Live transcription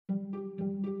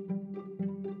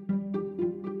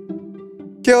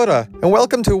Kia ora, and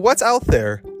welcome to What's Out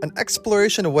There, an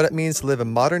exploration of what it means to live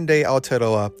in modern-day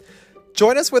Aotearoa.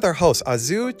 Join us with our hosts,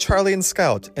 Arzoo, Charlie, and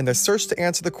Scout, in their search to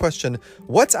answer the question,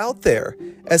 what's out there,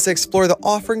 as they explore the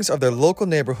offerings of their local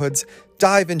neighborhoods,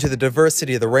 dive into the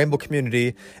diversity of the rainbow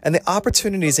community, and the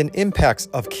opportunities and impacts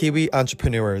of Kiwi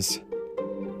entrepreneurs.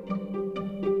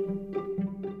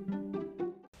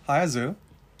 Hi, Arzoo.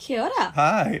 Kia ora.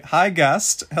 Hi,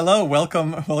 guest. Hello,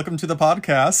 welcome to the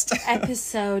podcast.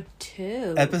 Episode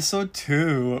 2. Episode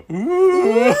 2.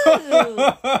 Ooh.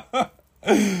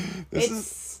 It's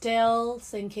still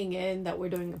sinking in that we're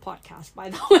doing a podcast, by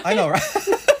the way. I know, right?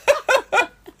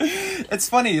 It's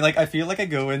funny, I feel like I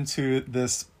go into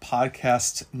this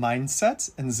podcast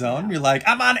mindset and zone. Yeah. You're like,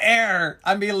 I'm on air.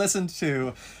 I'm being listened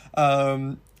to.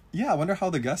 I wonder how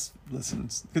the guest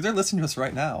listens. Because they're listening to us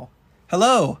right now.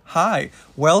 Hello. Hi.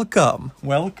 Welcome.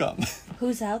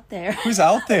 Who's out there? Who's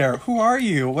out there? Who are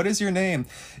you? What is your name?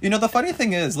 You know, the funny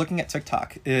thing is, looking at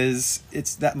TikTok, it's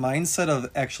that mindset of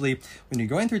actually, when you're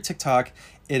going through TikTok,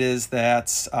 it is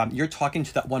that you're talking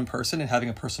to that one person and having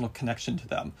a personal connection to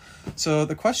them. So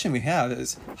the question we have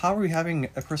is, how are we having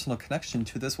a personal connection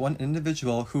to this one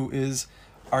individual who is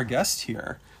our guest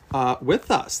here with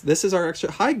us? This is our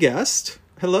extra... Hi, guest.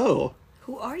 Hello.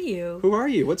 Who are you?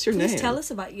 What's your name? Please tell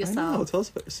us about yourself. I know, tell us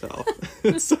about yourself.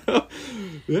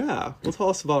 Well, tell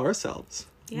us about ourselves.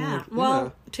 Yeah.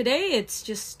 Today it's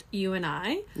just you and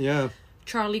I. Yeah.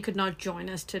 Charlie could not join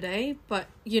us today, but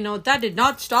that did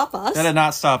not stop us.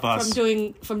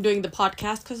 From doing the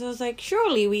podcast, because I was like,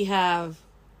 surely we have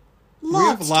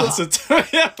lots to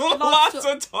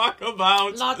talk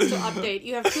about. Lots to update.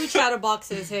 You have 2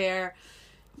 chatterboxes here.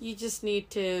 You just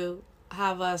need to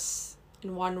have us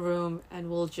in one room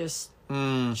and we'll just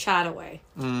chat away.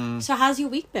 So how's your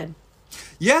week been?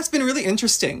 Yeah, it's been really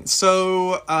interesting.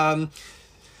 So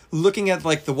looking at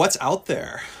the what's out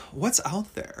there,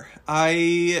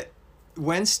 I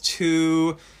went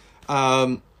to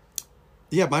my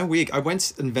week, I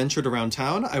went and ventured around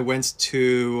town. I went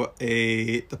to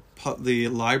the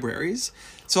libraries.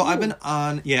 So I've been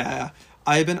on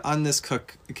this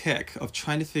kick of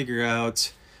trying to figure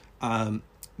out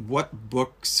what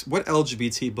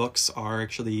LGBT books are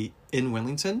actually in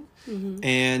Wellington. Mm-hmm.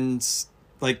 And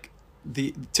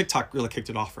the TikTok really kicked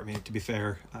it off for me, to be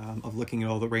fair, of looking at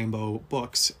all the rainbow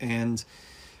books. And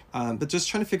but just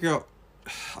trying to figure out,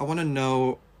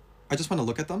 I just want to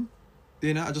look at them.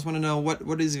 I just want to know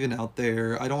what is even out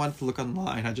there. I don't want to look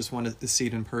online. I just want to see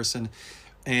it in person.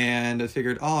 And I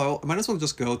figured, I might as well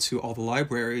just go to all the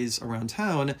libraries around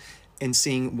town and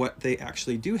seeing what they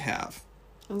actually do have.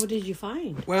 And what did you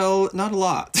find? Well, not a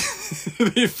lot.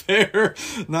 To be fair,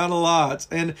 not a lot.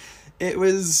 And it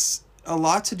was a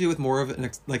lot to do with more of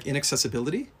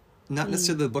inaccessibility. Not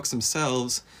necessarily the books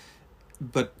themselves,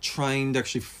 but trying to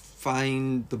actually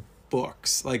find the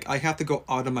books. I have to go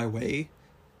out of my way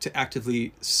to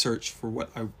actively search for what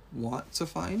I want to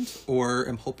find, or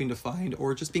am hoping to find,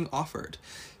 or just being offered.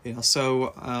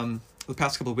 So the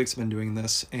past couple of weeks I've been doing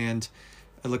this, and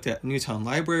I looked at Newtown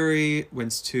Library,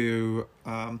 went to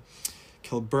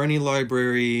Kilburnie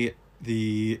Library,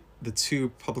 the 2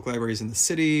 public libraries in the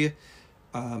city.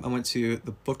 I went to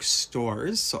the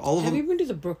bookstores. So all of them. Have you been to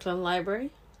the Brooklyn Library?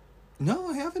 No,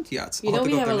 I haven't yet. We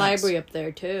have a library up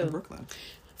there too. In Brooklyn.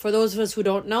 For those of us who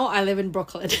don't know, I live in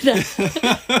Brooklyn.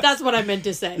 That's what I meant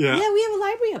to say. Yeah, we have a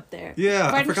library up there. Yeah,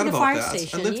 right, I forgot about fire that.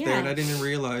 Station. I lived there and I didn't even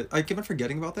realize. I keep on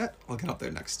forgetting about that. I'll get up there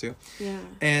next too. Yeah.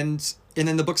 And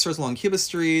then the bookstores along Cuba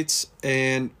Street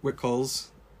and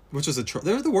Whitcoll's, which was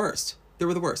they were the worst.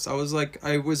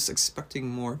 I was expecting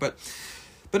more, but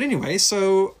anyway.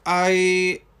 So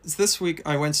this week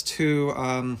I went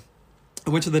to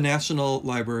the National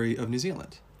Library of New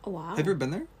Zealand. Oh wow! Have you ever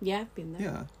been there? Yeah, I've been there.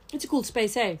 Yeah. It's a cool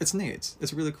space, eh? It's neat.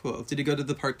 It's really cool. Did you go to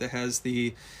the part that has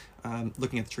the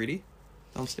looking at the treaty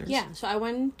downstairs? Yeah, so I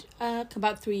went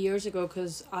about 3 years ago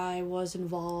because I was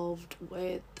involved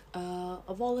with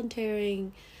a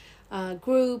volunteering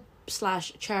group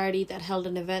 / charity that held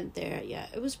an event there. Yeah,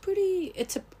 it was pretty.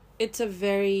 It's a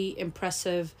very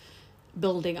impressive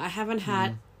building. I haven't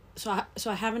had so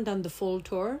I haven't done the full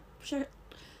tour,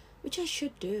 which I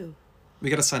should do. We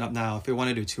got to sign up now. If you want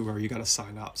to do a tour, you got to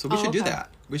sign up. So we should do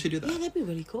that. Yeah, that'd be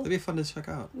really cool. That'd be fun to check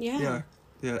out. Yeah.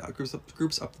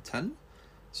 Groups up to 10.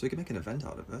 So we can make an event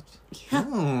out of it. Yeah.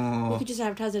 Oh. We could just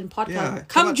advertise it in podcast. Yeah.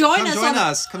 Come join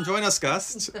us,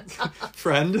 guest.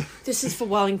 Friend. This is for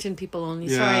Wellington people only.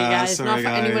 Sorry, guys. Not for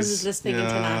anyone who's listening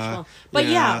international. But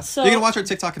so... You can watch our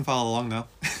TikTok and follow along, though.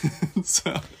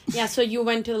 So you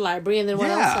went to the library, and then what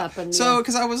else happened? So,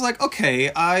 because I was like,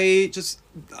 okay, I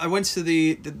went to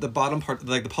the bottom part,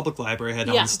 the public library I had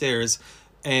downstairs.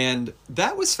 And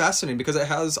that was fascinating because it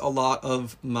has a lot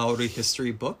of Maori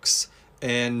history books,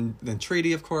 and then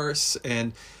treaty, of course,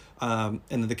 and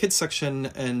then the kids section.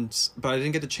 But I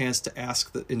didn't get the chance to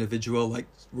ask the individual, like,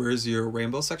 where's your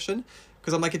rainbow section?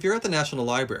 Because I'm like, if you're at the National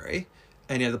Library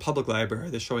and you're at the public library,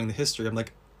 they're showing the history, I'm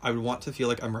like, I would want to feel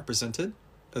like I'm represented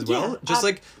as well. Just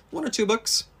like 1 or 2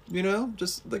 books,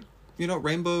 just like,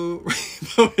 rainbow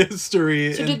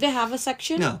history. So did they have a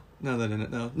section? No, they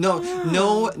didn't.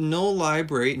 No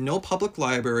library, no public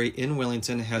library in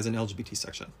Wellington has an LGBT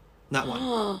section. Not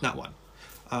one. Not one.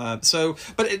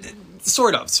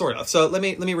 Sort of. So let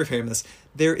me reframe this.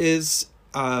 There is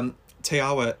Te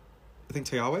Awa, I think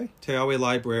Te Awa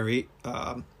Library,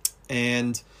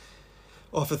 and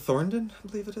off of Thorndon, I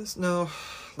believe it is. No,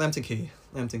 Lambton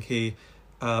Quay.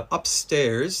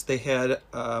 Upstairs, they had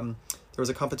there was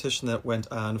a competition that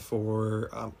went on for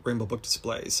rainbow book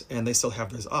displays, and they still have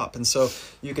theirs up. And so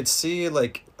you could see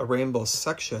like a rainbow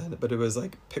section, but it was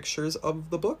like pictures of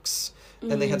the books,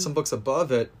 and they had some books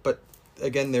above it, but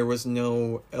again, there was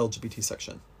no LGBT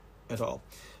section at all,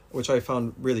 which I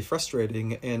found really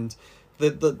frustrating. And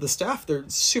the staff, they're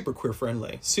super queer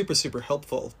friendly, super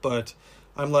helpful, but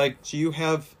I'm like, do you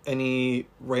have any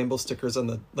rainbow stickers on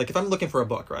the, like, if I'm looking for a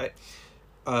book, right?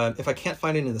 If I can't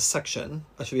find it in the section,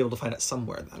 I should be able to find it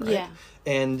somewhere then, right? Yeah.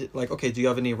 And like, okay, do you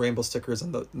have any rainbow stickers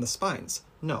in the spines?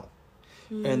 No.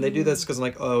 And they do this because I'm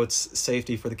like, oh, it's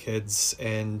safety for the kids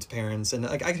and parents, and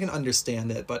like I can understand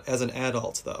it, but as an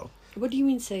adult though. What do you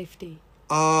mean safety?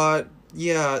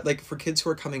 Yeah, like for kids who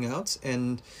are coming out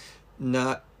and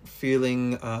not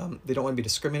feeling they don't want to be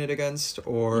discriminated against,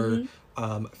 or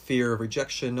fear of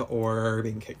rejection or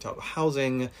being kicked out of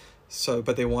housing. So,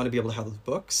 but they want to be able to have those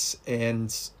books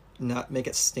and not make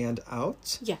it stand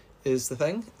out. Yeah, is the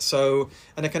thing. So,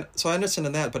 and I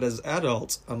understand that, but as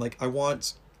adults, I'm like, I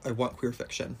want queer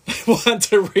fiction. I want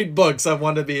to read books. I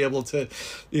want to be able to,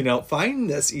 find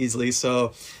this easily.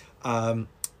 So,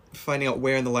 finding out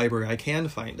where in the library I can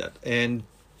find it,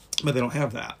 but they don't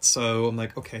have that. So I'm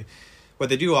like, okay, what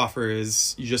they do offer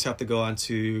is you just have to go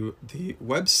onto the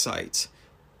website,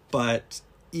 but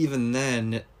even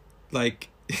then, like,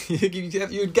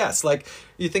 you'd guess, like,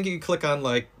 you think you could click on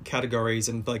like categories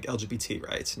and like LGBT,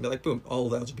 right? And be like, boom, all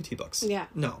the LGBT books. Yeah.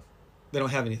 No, they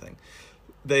don't have anything.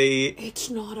 It's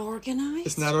not organized.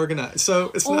 It's not organized.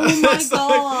 So it's oh not. My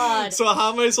God. Like, so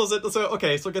how am I supposed to? So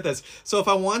okay. So get this. So if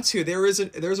I want to, there's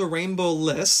a rainbow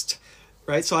list,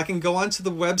 right? So I can go onto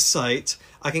the website.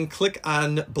 I can click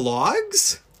on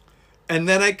blogs, and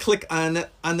then I click on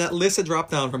that list. A drop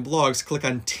down from blogs. Click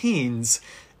on teens.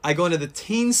 I go into the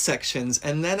teen sections,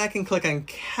 and then I can click on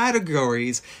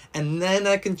categories, and then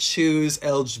I can choose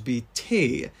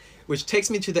LGBT. Which takes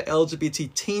me to the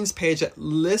LGBT teens page that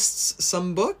lists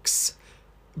some books,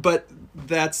 but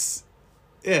that's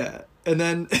it. And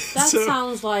then that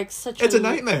sounds like such it's a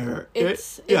nightmare.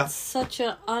 It's such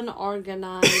an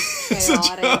unorganized,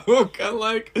 chaotic. I'm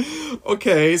like,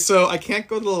 okay, so I can't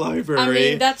go to the library. I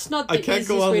mean, that's not the I can't easiest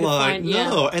go online. Way to find,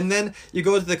 No, and then you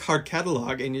go to the card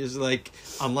catalog and you're just like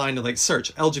online to like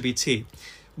search LGBT.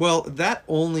 Well, that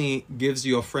only gives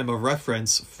you a frame of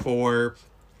reference for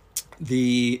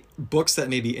the books that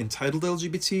may be entitled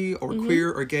LGBT or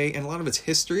queer or gay, and a lot of it's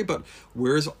history, but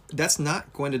that's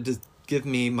not going to give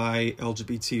me my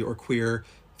LGBT or queer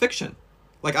fiction.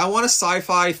 Like, I want a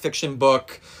sci-fi fiction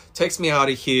book, takes me out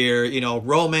of here,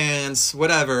 romance,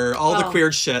 whatever, all the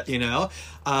queer shit, and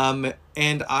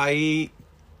I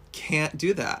can't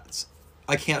do that.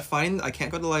 I can't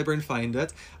go to the library and find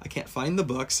it. I can't find the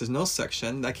books. There's no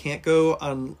section. I can't go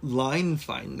online and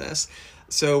find this.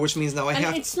 So, which means now I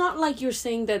have... And it's not like you're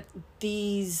saying that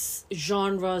these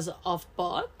genres of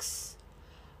books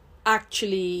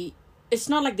actually... It's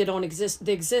not like they don't exist.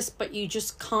 They exist, but you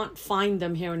just can't find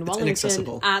them here in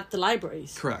Wellington at the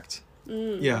libraries. Correct.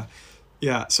 Yeah.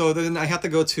 Yeah. So then I have to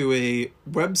go to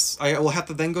I will have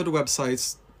to then go to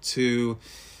websites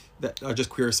that are just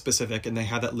queer specific, and they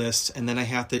have that list, and then I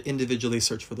have to individually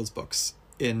search for those books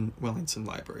in Wellington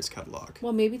Library's catalog.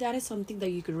 Well, maybe that is something that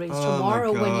you could raise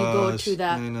tomorrow when you go to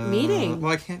that meeting.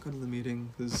 Well, I can't go to the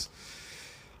meeting because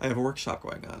I have a workshop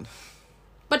going on.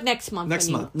 But next month. Next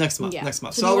month.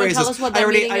 So I'll raise this. I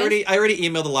already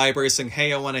emailed the library saying,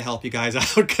 hey, I want to help you guys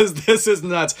out because this is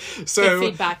nuts. So,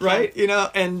 good feedback, right?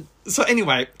 And so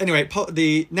anyway,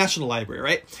 the National Library,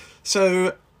 right?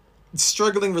 So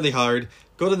struggling really hard.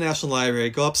 Go to the National Library,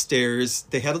 go upstairs.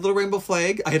 They had a little rainbow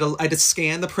flag. I had to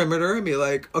scan the perimeter and be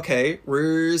like, okay,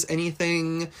 where's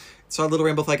anything? Saw a little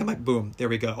rainbow flag. I'm like, boom, there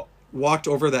we go. Walked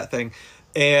over that thing.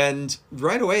 And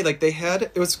right away, like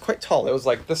it was quite tall. It was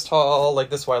like this tall, like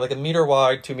this wide, like 1 meter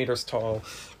wide, 2 meters tall,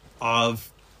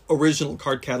 of original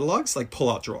card catalogs, like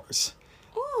pull-out drawers.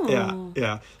 Oh.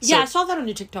 Yeah. Yeah, I saw that on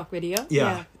your TikTok video.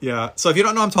 Yeah. So if you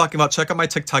don't know what I'm talking about, check out my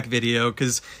TikTok video,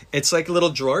 because it's like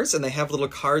little drawers and they have little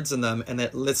cards in them, and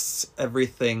it lists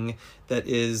everything that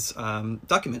is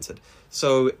documented.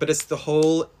 So, but it's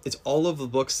all of the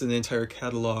books in the entire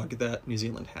catalog that New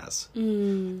Zealand has.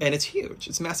 And it's huge.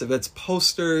 It's massive. It's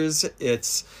posters.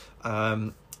 It's,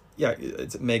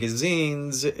 it's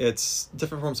magazines. It's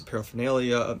different forms of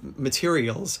paraphernalia,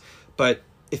 materials. But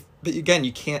again,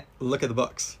 you can't look at the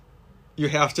books. You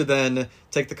have to then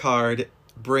take the card,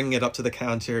 bring it up to the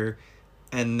counter,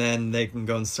 and then they can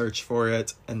go and search for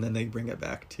it, and then they bring it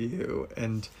back to you.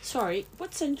 And sorry,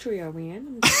 what century are we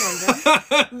in? I'm just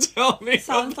wondering. Tell me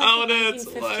Sounds about like it.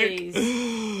 the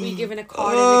 1950s. We given a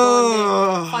card and they go in there,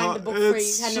 find the book for you,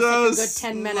 kind of take a good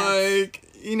 10 minutes.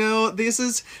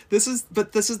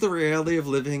 This is the reality of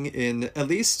living at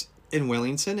least in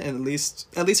Wellington, and at least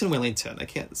in Wellington. I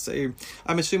can't say.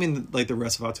 I'm assuming like the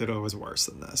rest of Aotearoa was worse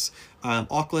than this.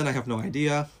 Auckland, I have no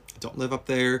idea. I don't live up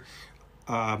there.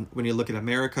 When you look at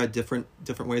America, different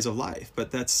ways of life,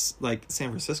 but that's like San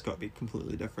Francisco would be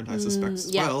completely different, I suspect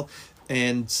as well.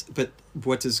 But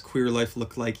what does queer life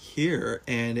look like here?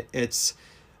 And it's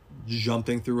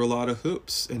jumping through a lot of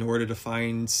hoops in order to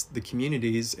find the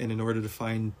communities and in order to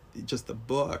find just the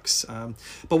books.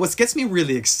 But what gets me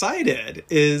really excited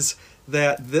is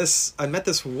that I met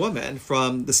this woman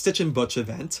from the Stitch and Butch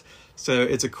event. So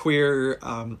it's a queer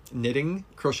knitting,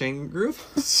 crocheting group.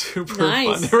 Super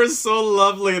fun. They were so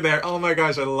lovely there. Oh my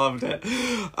gosh, I loved it.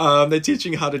 They're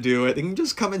teaching how to do it. They can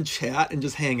just come and chat and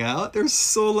just hang out. They're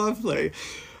so lovely.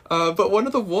 But one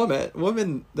of the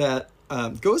women that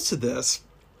goes to this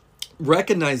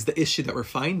recognized the issue that we're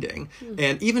finding.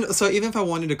 And even if I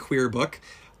wanted a queer book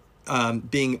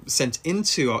being sent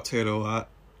into Aotearoa,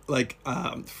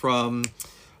 from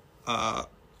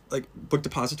like Book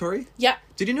Depository. Yeah.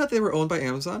 Did you know that they were owned by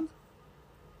Amazon?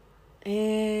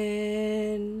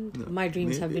 And my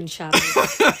dreams have been shattered.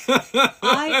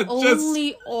 I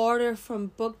only order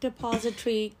from Book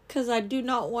Depository because I do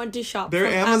not want to shop They're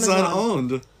from Amazon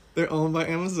owned. They're owned by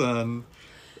Amazon.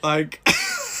 Like,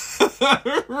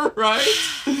 right?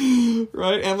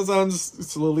 Amazon's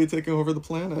slowly taking over the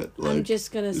planet. Like, I'm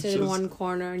just going to sit in one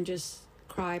corner and just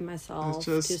cry myself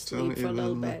to sleep for a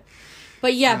little bit.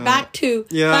 But back to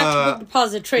Book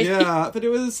Depository. Yeah, but it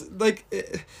was like,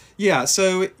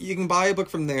 so you can buy a book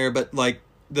from there, but like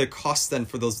the cost then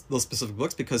for those specific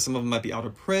books, because some of them might be out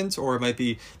of print, or it might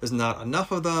be there's not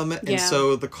enough of them, and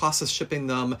so the cost of shipping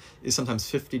them is sometimes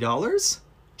 $50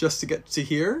 just to get to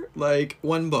here, like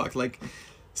one book, like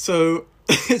so.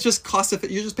 It's just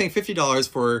you're just paying $50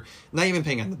 for not even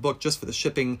paying on the book, just for the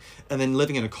shipping, and then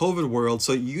living in a COVID world.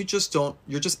 So you're just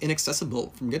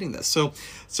inaccessible from getting this. So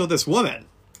this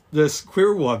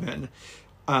queer woman,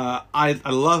 I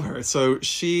love her. So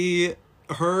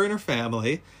her and her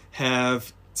family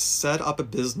have set up a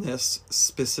business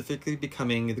specifically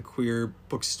becoming the queer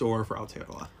bookstore for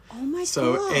Aotearoa. Oh my God.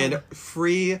 So, and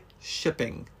free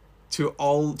shipping to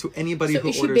anybody who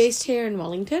orders. So is she based here in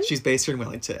Wellington? She's based here in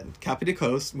Wellington. Kapiti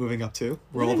Coast, moving up to.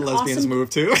 Where all the lesbians move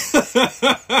to.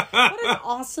 What an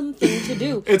awesome thing to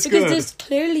do. It's because good. There's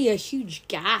clearly a huge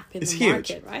gap in the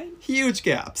market, right? Huge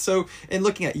gap. So, in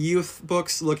looking at youth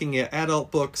books, looking at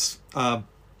adult books,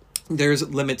 there's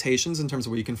limitations in terms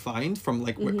of what you can find from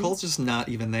like Wickles, just not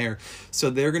even there. So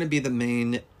they're going to be the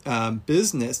main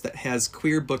business that has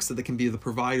queer books that they can be the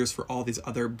providers for all these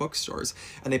other bookstores,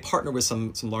 and they partner with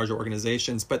some larger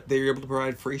organizations, but they're able to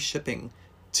provide free shipping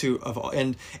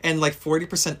and like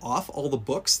 40% off all the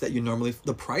books that you normally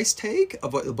the price tag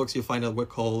of what the books you find at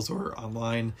Wickles or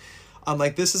online. I'm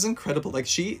like, this is incredible. Like,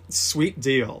 sweet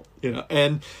deal,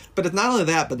 but it's not only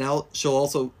that, but now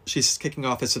she's kicking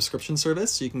off a subscription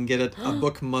service. So you can get a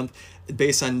book a month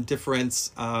based on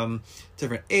different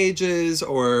ages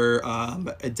or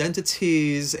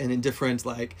identities, and in different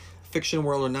like fiction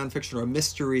world or nonfiction or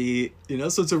mystery,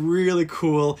 so it's a really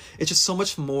cool, it's just so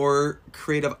much more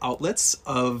creative outlets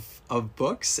of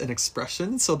books and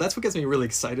expression. So that's what gets me really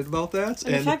excited about that.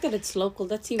 And the fact that it's local,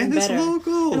 that's even and better. It's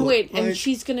local. And wait, and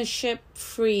she's gonna ship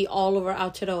free all over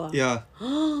Aotearoa. Yeah.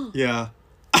 Yeah.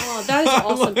 Oh, that is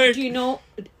awesome. Like, do you know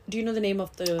the name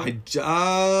of the So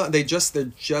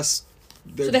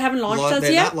they haven't launched as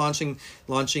they're yet? not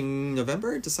launching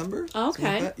November, December. Oh,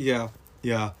 okay. Like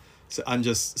yeah. So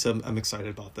I'm excited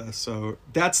about this. So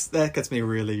that gets me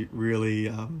really,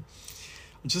 really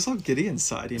I'm just all giddy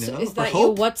inside, So is that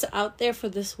your what's out there for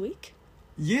this week?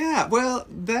 Yeah, well,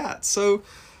 that. So,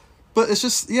 but it's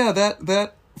just,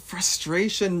 that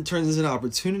frustration turns into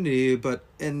opportunity,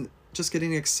 and just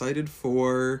getting excited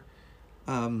for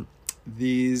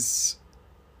these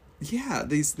Yeah,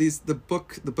 the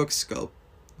book scope,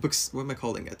 books. What am I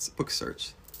calling it? Book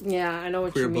search. Yeah, I know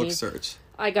what Queer you mean. book search.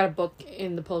 I got a book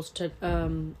in the post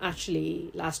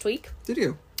actually last week. Did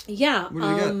you? Yeah. What did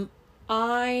you get?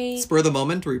 I Spur of the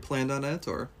moment, or you planned on it,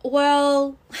 or?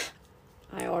 Well,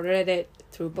 I ordered it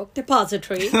through Book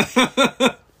Depository.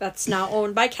 That's now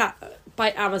owned by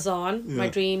Amazon. Yeah. My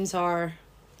dreams are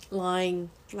lying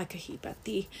like a heap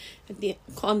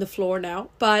on the floor now.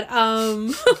 But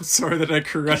sorry that I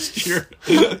caressed your.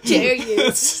 How dare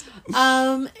you?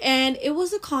 And it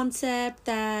was a concept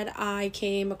that I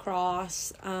came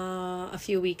across a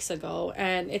few weeks ago,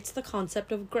 and it's the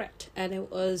concept of grit, and it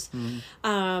was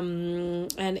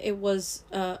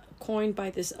coined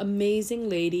by this amazing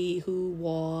lady who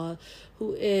was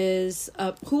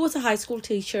a high school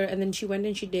teacher, and then she went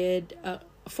and she did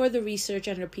further research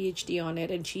and her PhD on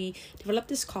it, and she developed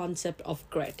this concept of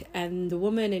grit. And the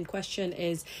woman in question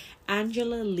is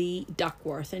Angela Lee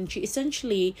Duckworth, and she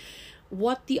essentially,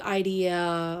 what the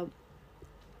idea,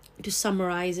 to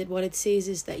summarize it, what it says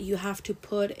is that you have to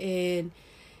put in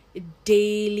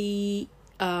daily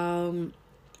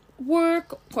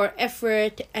work or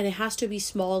effort, and it has to be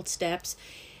small steps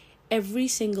every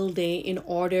single day in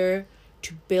order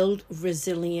to build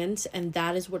resilience. And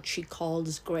that is what she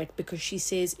calls grit, because she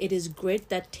says it is grit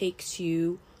that takes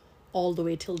you all the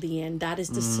way till the end. That is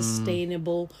the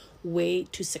sustainable way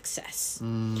to success.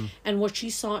 And what she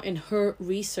saw in her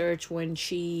research when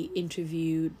she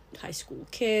interviewed high school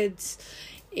kids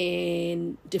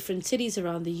in different cities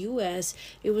around the US,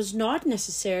 it was not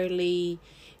necessarily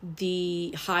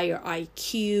the higher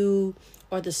IQ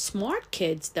or the smart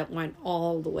kids that went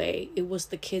all the way. It was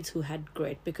the kids who had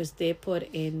grit, because they put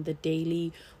in the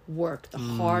daily work, the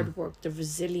hard work, the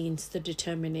resilience, the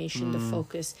determination, the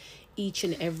focus each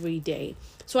and every day.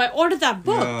 So I ordered that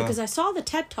book because I saw the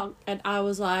TED Talk, and I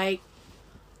was like,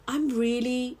 it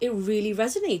really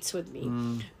resonates with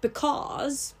me,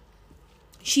 because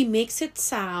she makes it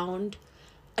sound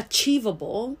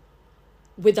achievable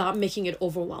without making it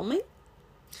overwhelming.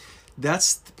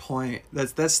 That's the point.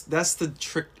 That's the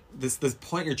trick. The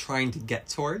point you're trying to get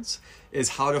towards is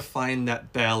how to find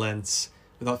that balance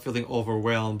without feeling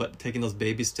overwhelmed, but taking those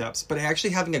baby steps. But actually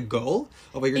having a goal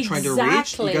of what you're trying to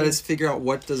reach, you got to figure out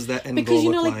what does that end goal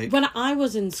look like. Because, when I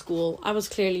was in school, I was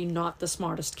clearly not the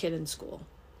smartest kid in school.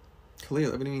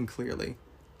 Clearly? What do you mean clearly?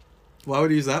 Why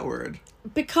would you use that word?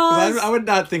 Because I would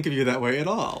not think of you that way at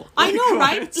all. I know,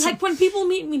 right? Like, when people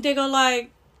meet me, they go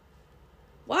like,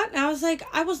 what? And I was like,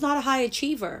 I was not a high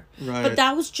achiever. Right. But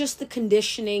that was just the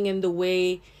conditioning and the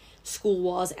way school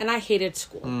was. And I hated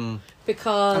school.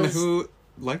 Because... I mean, who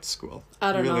liked school?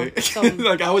 I don't know.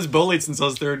 Like, I was bullied since I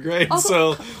was third grade.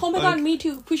 Also, so, oh my God, me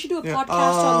too. We should do a podcast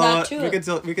on that too.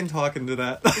 We can talk into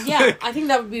that. Yeah, I think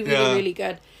that would be really, really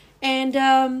good.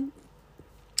 And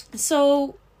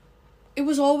so it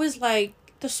was always like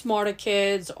the smarter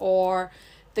kids or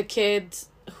the kids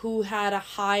who had a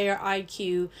higher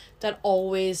IQ that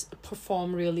always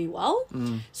perform really well.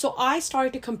 So I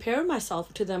started to compare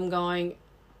myself to them, going,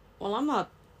 well, I'm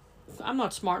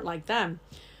not smart like them.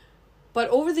 But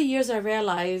over the years I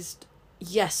realized,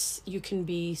 yes, you can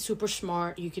be super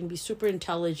smart, you can be super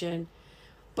intelligent,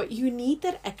 but you need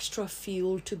that extra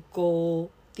fuel to go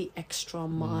the extra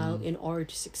mile in order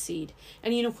to succeed.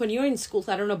 And when you're in school,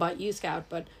 I don't know about you, Scout,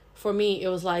 but for me, it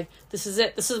was like, this is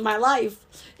it. This is my life.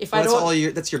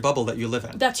 That's your bubble that you live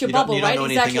in. That's your bubble, right? You don't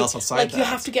know anything else outside like, that. you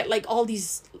have to get like all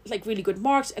these like really good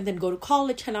marks and then go to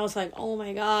college. And I was like, oh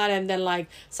my God. And then like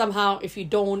somehow if you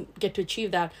don't get to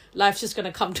achieve that, life's just going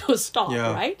to come to a stop,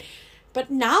 right? But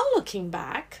now looking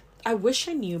back, I wish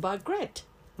I knew about grit.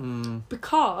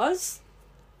 Because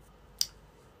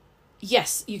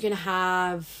yes, you can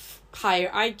have higher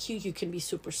IQ, you can be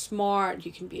super smart,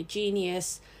 you can be a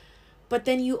genius. But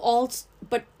then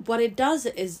but what grit does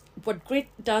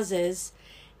is,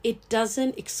 it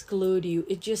doesn't exclude you.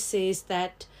 It just says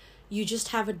that you just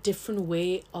have a different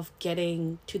way of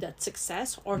getting to that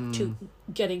success or to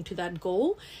getting to that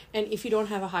goal. And if you don't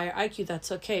have a higher IQ,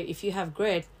 that's okay. If you have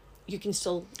grit, you can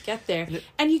still get there.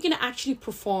 And you can actually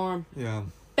perform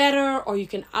better, or you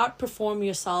can outperform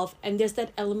yourself. And there's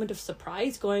that element of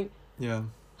surprise going,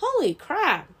 holy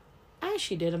crap, I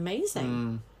actually did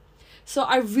amazing. So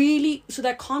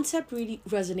that concept really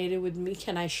resonated with me,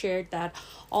 and I shared that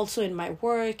also in my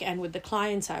work and with the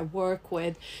clients I work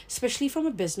with, especially from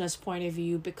a business point of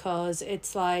view, because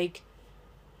it's like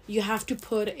you have to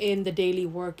put in the daily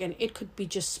work, and it could be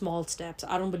just small steps.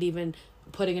 I don't believe in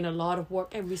putting in a lot of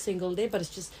work every single day, but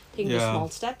it's just taking the small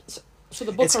steps. So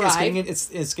the book arrived.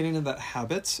 It's getting into that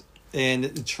habit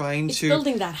and trying to...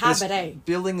 building that habit,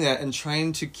 building that and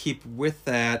trying to keep with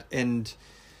that, and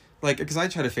like, because I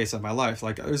try to face out my life,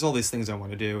 like there's all these things I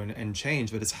want to do and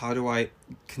change, but it's how do I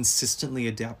consistently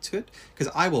adapt to it?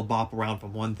 Because I will bop around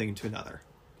from one thing to another.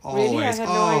 Always. Really? I had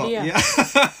no idea.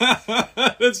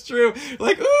 Yeah. That's true.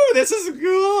 Like, ooh, this is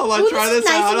cool. I'll try this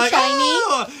nice out. And like, shiny.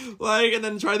 oh, like, and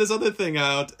then try this other thing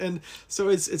out. And so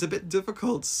it's a bit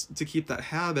difficult to keep that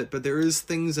habit, but there is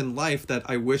things in life that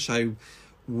I wish I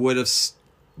would have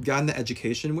gotten the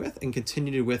education with and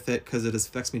continued with it, because it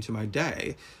affects me to my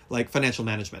day, like financial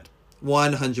management.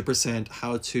 100%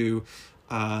 how to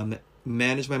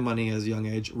manage my money as a young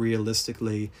age,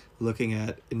 realistically looking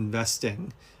at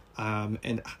investing,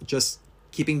 and just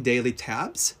keeping daily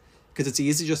tabs, because it's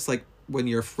easy just like when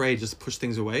you're afraid just push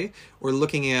things away, or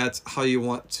looking at how you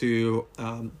want to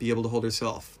be able to hold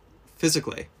yourself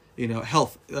physically,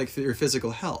 health, like for your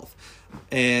physical health,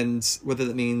 and whether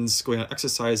that means going out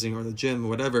exercising or the gym or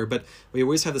whatever. But we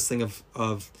always have this thing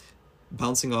of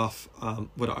bouncing off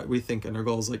what we think and our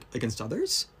goals like against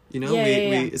others.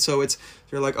 We so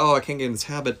you're like, oh, I can't get in this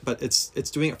habit, but it's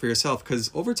doing it for yourself, because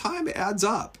over time it adds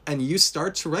up and you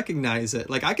start to recognize it.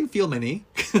 Like I can feel many,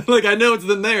 like I know it's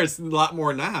in there, it's a lot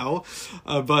more now,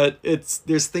 but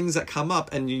there's things that come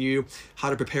up, and how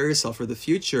to prepare yourself for the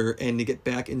future and to get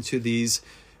back into these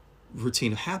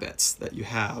routine habits that you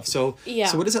have. So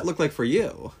what does that look like for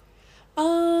you?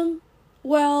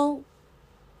 Well,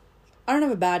 I don't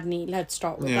have a bad knee. Let's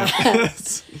start with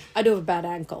that. I do have a bad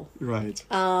ankle. Right.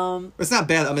 It's not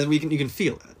bad. I mean, you can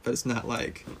feel it, but it's not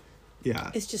like,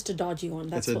 it's just a dodgy one.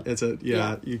 That's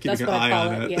you keep an eye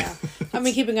on it. Yeah. I've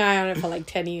been keeping an eye on it for like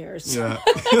 10 years. Yeah.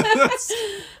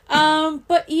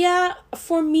 But yeah,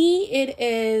 for me it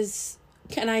is,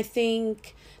 and I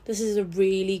think this is a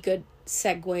really good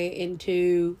segue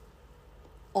into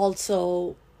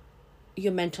also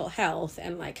your mental health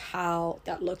and like how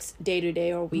that looks day to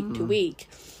day or week to week.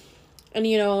 And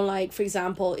like for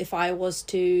example, if I was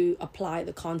to apply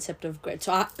the concept of grit,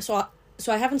 so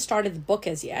I haven't started the book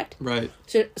as yet, right?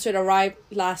 So it arrived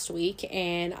last week,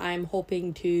 and I'm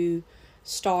hoping to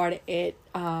start it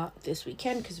this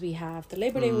weekend, because we have the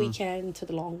Labor Day weekend, so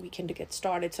the long weekend to get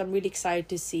started. So I'm really excited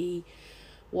to see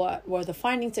what were the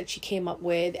findings that she came up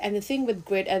with. And the thing with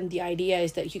grit and the idea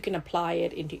is that you can apply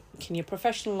it in your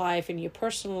professional life, in your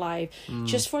personal life,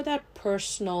 just for that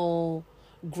personal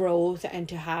growth and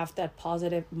to have that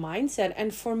positive mindset.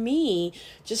 And for me,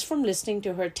 just from listening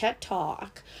to her TED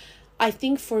Talk, I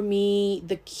think for me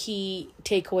the key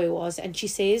takeaway was, and she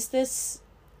says this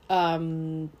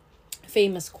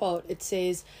famous quote, it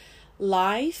says,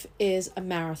 life is a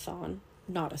marathon,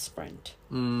 not a sprint.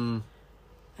 And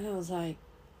I was like,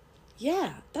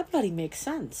 yeah, that bloody makes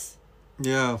sense.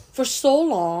 Yeah. For so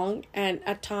long, and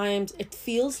at times it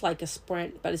feels like a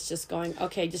sprint, but it's just going,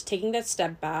 okay, just taking that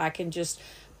step back and just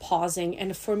pausing.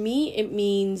 And for me, it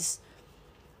means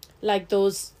like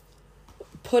those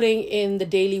putting in the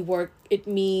daily work. It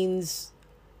means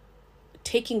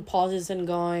taking pauses and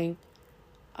going,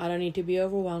 I don't need to be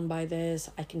overwhelmed by this.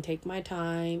 I can take my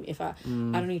time. If I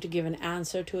don't need to give an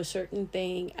answer to a certain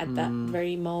thing at that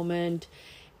very moment,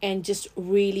 and just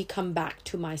really come back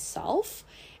to myself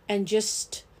and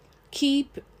just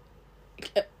keep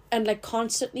and like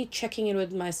constantly checking in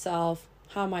with myself.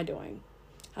 How am I doing?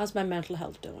 How's my mental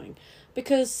health doing?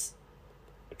 Because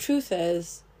truth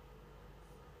is,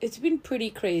 it's been pretty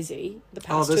crazy the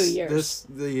past 2 years.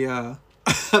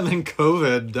 I mean,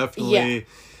 COVID definitely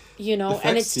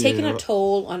and it's taken a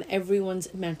toll on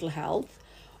everyone's mental health,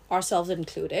 ourselves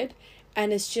included.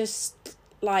 And it's just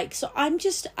like, so I'm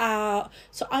just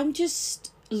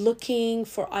looking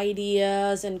for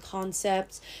ideas and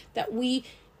concepts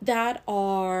that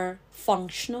are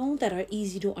functional, that are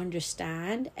easy to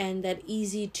understand, and that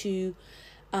easy to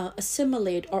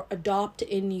assimilate or adopt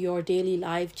in your daily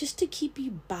life, just to keep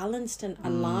you balanced and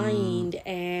aligned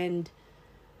and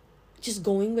just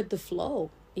going with the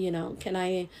flow.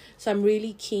 So I'm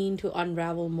really keen to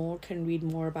unravel more, can read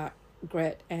more about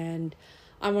grit. And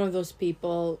I'm one of those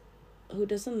people who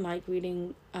doesn't like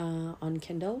reading on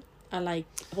Kindle. I like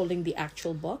holding the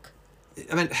actual book.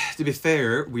 I mean, to be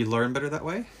fair, we learn better that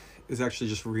way. It's actually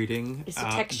just reading. It's the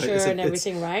texture and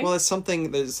everything, right? Well, there's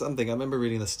something. I remember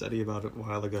reading a study about it a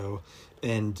while ago,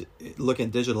 and looking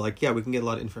at digital, like, we can get a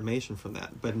lot of information from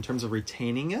that. But in terms of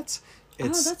retaining it,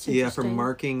 it's that's interesting. for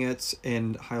marking it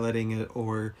and highlighting it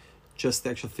or just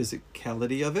the actual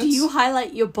physicality of it. Do you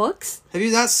highlight your books? Have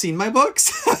you not seen my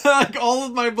books? Like, all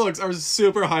of my books are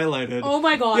super highlighted. Oh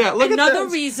my god. Yeah, look Another at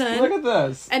this. reason. Look at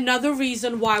this. Another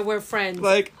reason why we're friends.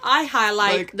 Like, I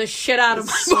highlight the shit out of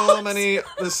my books.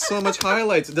 There's so much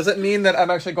highlights. Does it mean that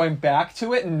I'm actually going back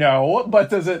to it? No. But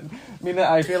does it mean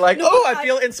that I feel like, I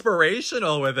feel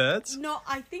inspirational with it? No,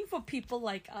 I think for people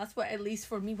like us, but at least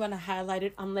for me, when I highlight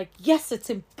it, I'm like, yes,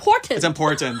 it's important. It's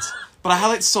important. But I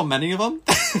highlight so many of them.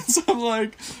 So I'm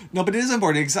like, no, but it is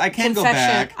important because I can go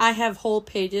back. I have whole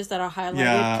pages that are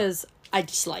highlighted because I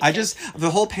just like it.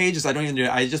 The whole pages, I don't even do it.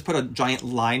 I just put a giant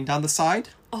line down the side.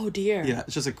 Oh, dear. Yeah,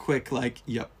 it's just a quick,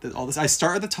 all this. I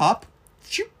start at the top,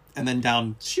 shoop, and then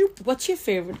down, shoop. What's your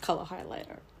favorite color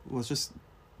highlighter? Well, it's just,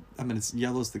 it's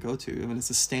yellow's the go-to. It's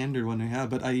a standard one I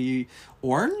have, but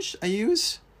orange I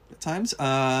use at times.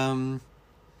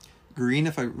 Green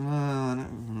if the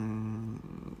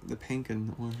pink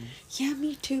and orange. Yeah,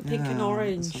 me too. Pink and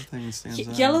orange. Something stands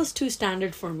out. Yellow's too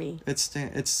standard for me. It's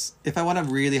if I want to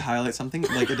really highlight something,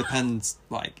 like it depends.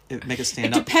 Like make it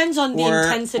stand out. It depends on the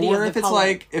intensity of the color. Or if it's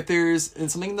like if there's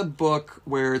something in the book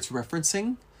where it's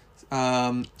referencing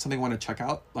something I want to check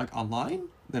out like online,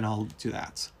 then I'll do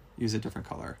that. Use a different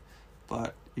color,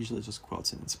 but usually just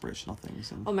quotes and inspirational things.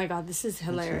 And oh my god, this is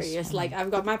hilarious. Like, I've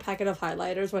got my packet of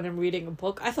highlighters when I'm reading a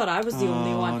book. I thought I was the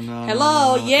only one. No,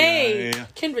 Hello, no. yay! Yeah.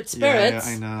 Kindred spirits.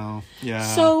 Yeah, I know. Yeah.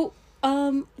 So,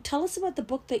 tell us about the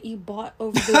book that you bought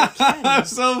over the weekend.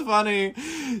 So funny.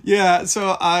 Yeah,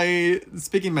 so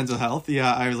speaking mental health,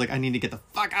 I was like, I need to get the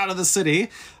fuck out of the city.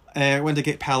 I went to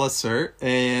get Palliser,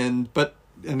 but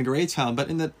in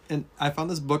Greytown, and I found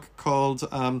this book called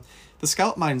The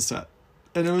Scout Mindset.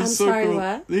 And it was cool.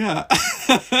 What? Yeah.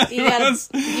 You got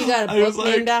a book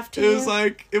named after you?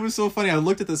 It was so funny. I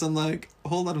looked at this, I'm like,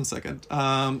 hold on a second.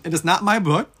 It is not my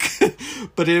book,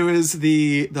 but it was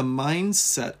the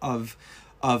mindset of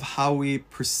how we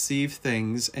perceive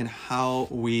things and how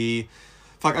we...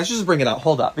 Fuck, I should just bring it out.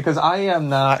 Hold up. Because I am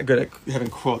not good at having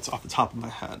quotes off the top of my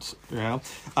head.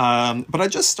 But I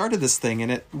just started this thing,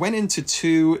 and it went into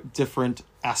two different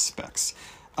aspects.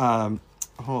 Hold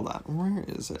on. Where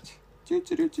is it?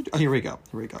 Oh, here we go.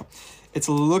 It's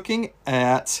looking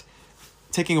at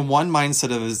taking one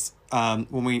mindset of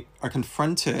when we are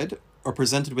confronted or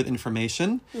presented with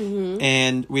information,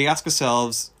 and we ask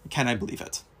ourselves, can I believe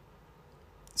it?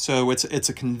 So it's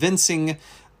a convincing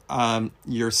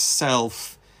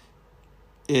yourself,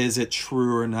 is it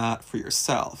true or not for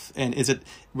yourself? And is it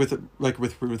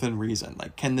within reason?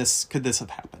 Like, could this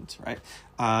have happened? Right.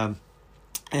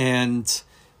 And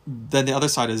then the other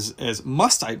side is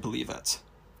must I believe it?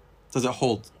 Does it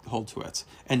hold to it?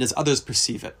 And does others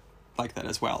perceive it like that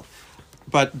as well?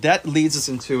 But that leads us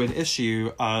into an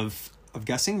issue of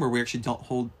guessing, where we actually don't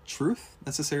hold truth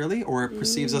necessarily, or it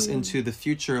perceives us into the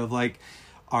future of like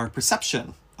our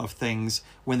perception of things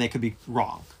when they could be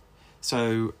wrong.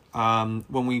 So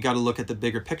when we got to look at the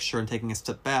bigger picture and taking a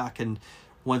step back, and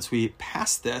once we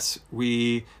pass this,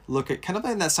 we look at kind of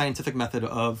in that scientific method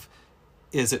of,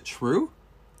 is it true?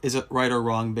 Is it right or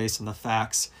wrong based on the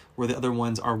facts, where the other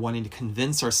ones are wanting to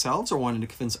convince ourselves or wanting to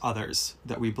convince others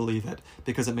that we believe it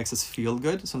because it makes us feel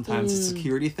good. Sometimes it's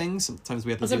security things. Sometimes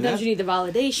we have to do that. Sometimes you need the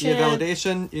validation. You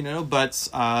need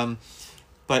validation,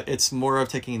 but it's more of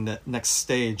taking the next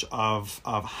stage of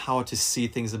how to see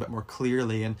things a bit more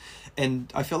clearly.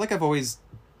 And I feel like I've always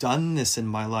done this in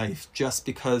my life just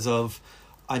because of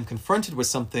I'm confronted with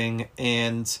something,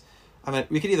 and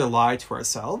we could either lie to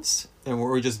ourselves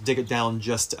or we just dig it down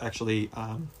just to actually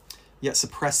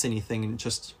suppress anything and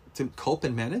just to cope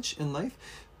and manage in life.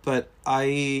 But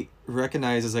I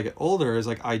recognize as I get older, is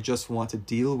like I just want to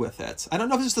deal with it. I don't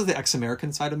know if it's just the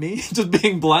ex-American side of me, just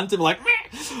being blunt and like,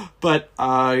 meh! But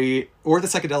or the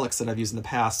psychedelics that I've used in the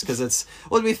past, because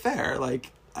to be fair, like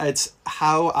it's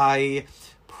how I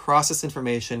process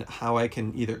information, how I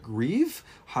can either grieve,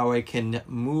 how I can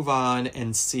move on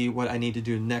and see what I need to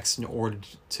do next in order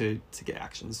to get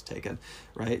actions taken,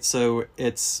 right? So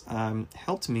it's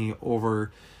helped me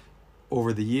over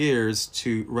the years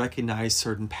to recognize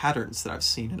certain patterns that I've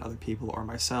seen in other people or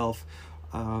myself.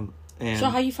 And so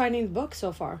how are you finding the book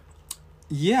so far?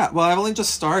 Yeah, well, I've only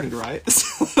just started, right?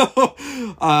 So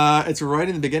it's right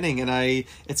in the beginning, and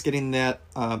it's getting that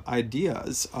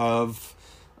ideas of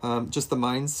just the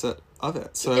mindset of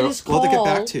it. So it is we'll have to get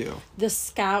back called to you. The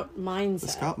Scout Mindset. The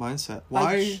Scout Mindset.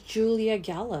 By Julia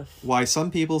Galef. Why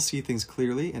some people see things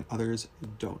clearly and others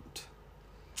don't.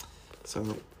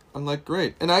 So I'm like,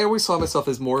 great. And I always saw myself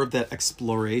as more of that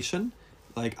exploration,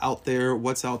 like out there,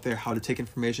 what's out there, how to take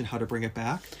information, how to bring it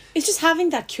back. It's just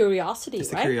having that curiosity,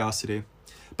 it's right? The curiosity.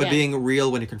 But being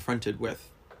real when you're confronted with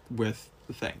with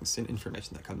the things and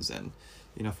information that comes in,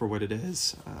 you know, for what it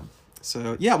is.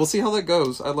 So yeah, we'll see how that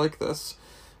goes. I like this,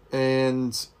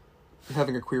 and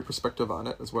having a queer perspective on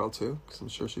it as well too, because I'm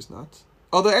sure she's not.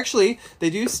 Although actually, they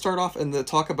do start off in the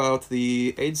talk about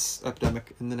the AIDS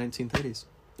epidemic in the 1930s.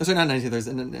 Sorry, not 1930s.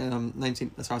 In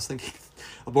 19. That's what I was thinking.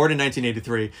 Born in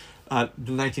 1983,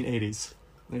 the 1980s.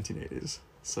 1980s.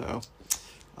 So,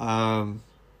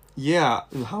 yeah,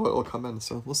 and how it will come in.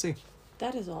 So we'll see.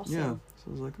 That is awesome. Yeah. So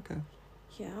I was like, okay.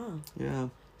 Yeah. Yeah.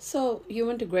 So you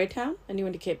went to Greytown and you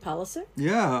went to Cape Palliser?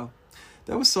 Yeah.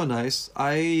 That was so nice.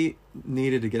 I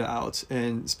needed to get out.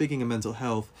 And speaking of mental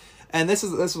health, and this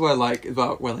is what I like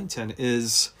about Wellington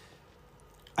is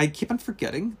I keep on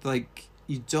forgetting, like,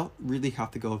 you don't really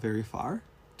have to go very far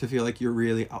to feel like you're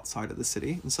really outside of the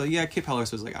city. And so, yeah, Cape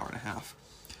Palliser is like an hour and a half,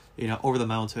 you know, over the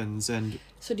mountains. And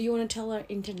so do you want to tell our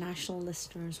international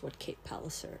listeners what Cape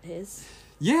Palliser is?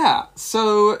 Yeah.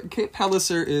 So Cape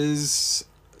Palliser is...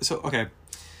 So, okay.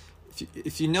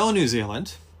 If you know New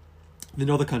Zealand, you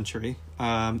know the country,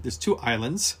 there's 2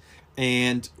 islands.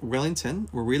 And Wellington,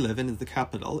 where we live in, is the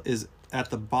capital, is at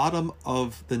the bottom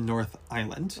of the North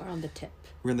Island. We're on the tip.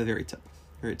 We're on the very tip.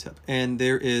 Very tip. And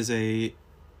there is a...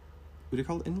 What do you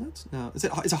call it? Inlet? No.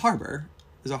 It's a harbor.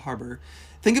 There's a harbor.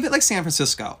 Think of it like San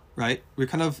Francisco, right? We're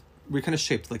kind of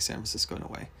shaped like San Francisco in a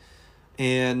way.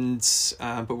 And...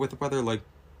 but with the weather like...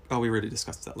 Oh, we already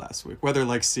discussed that last week. Weather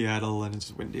like Seattle and it's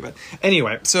just windy. But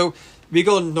anyway, so we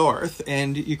go north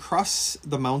and you cross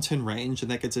the mountain range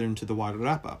and that gets into the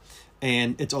Wairarapa.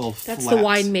 And it's all flat. That's the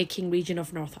winemaking region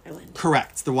of North Island.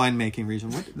 Correct. The winemaking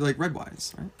region. What, like red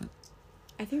wines, right?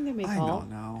 I think they make I all. don't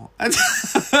know.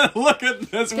 Look at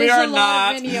this. We There's are a lot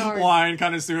not of vineyards. wine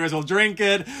connoisseurs. We'll drink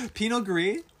it. Pinot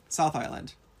Gris, South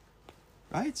Island.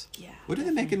 Right? Yeah. What do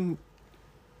they make in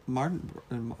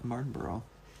Martinborough?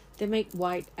 They make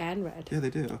white and red. Yeah,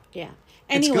 they do. Yeah.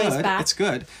 Anyways, it's good. back. It's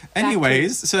good.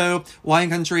 Anyways, so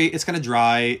wine country, it's kind of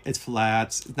dry, it's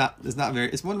flat,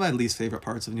 it's one of my least favorite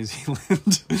parts of New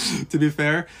Zealand, to be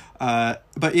fair.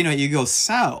 But you know, you go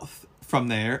south from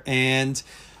there and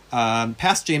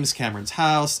past James Cameron's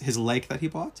house, his lake that he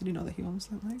bought. Did you know that he owns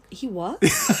that lake? He what?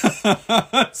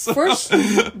 First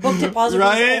book deposit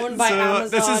right? was owned by So Amazon.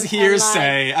 this is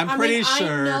hearsay. And, I'm pretty sure.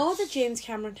 I know that James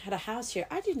Cameron had a house here.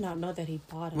 I did not know that he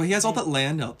bought it. Well, he has all that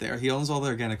land out there. He owns all the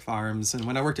organic farms. And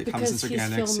when I worked at Common Sense Organics,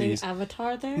 because he's filming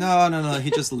Avatar there? No.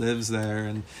 He just lives there.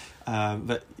 And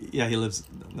but yeah, he lives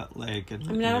in that lake. And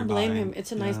I mean, I don't blame him.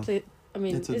 It's a nice place. I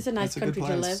mean, it's a nice country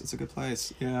to live. It's a good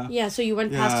place, yeah. Yeah, so you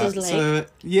went past his lake. So,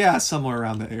 yeah, somewhere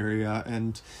around the area.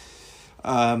 And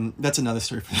that's another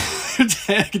story for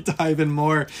to dive in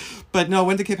more. But no, I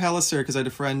went to Cape Palliser because I had a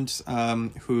friend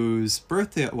whose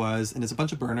birthday it was, and it's a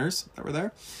bunch of burners that were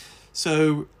there.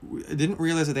 So I didn't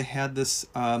realize that they had this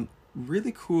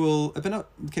really cool... I've been out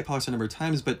in Cape Palliser a number of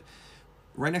times, but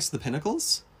right next to the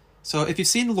Pinnacles... So if you've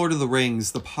seen Lord of the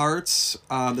Rings, the parts,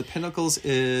 the Pinnacles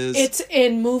is... It's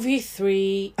in movie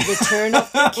 3, Return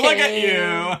of the King. Look at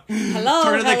you!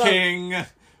 Hello, Return of the King.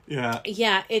 Yeah.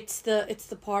 Yeah, it's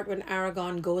the part when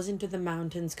Aragorn goes into the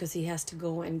mountains because he has to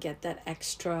go and get that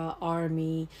extra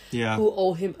army who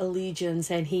owe him allegiance,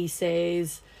 and he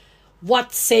says,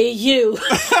 "What say you?"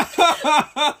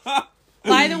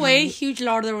 By the way, huge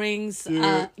Lord of the Rings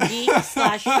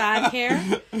geek/fan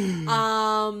here.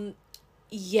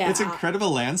 Yeah, it's incredible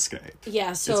landscape.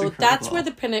 Yeah, so that's where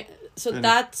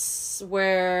that's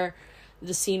where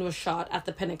the scene was shot at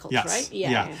the Pinnacles, right?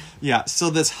 Yeah. So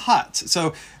this hut.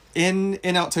 So in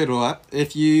Aotearoa,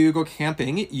 if you go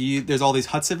camping, there's all these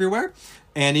huts everywhere,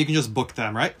 and you can just book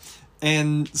them, right?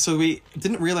 And so we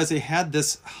didn't realize they had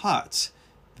this hut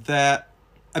that,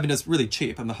 I mean, it's really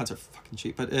cheap, and the huts are fucking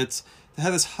cheap, but they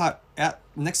had this hut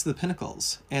next to the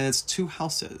Pinnacles, and it's 2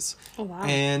 houses. Oh, wow.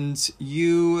 And so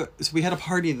we had a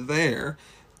party there,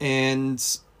 and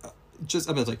just,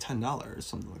 I mean, it was like $10 or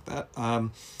something like that.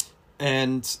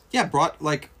 And yeah, brought,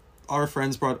 like, our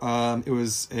friends brought, it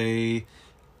was a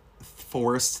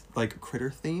forest, like, critter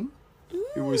theme.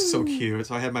 It was so cute.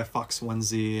 So I had my fox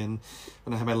onesie and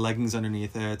I had my leggings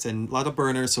underneath it, and a lot of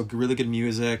burners, so really good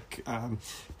music.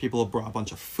 People brought a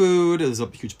bunch of food. It was a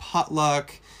huge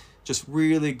potluck. Just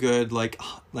really good, like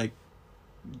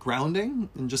grounding,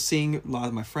 and just seeing a lot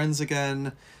of my friends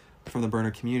again from the burner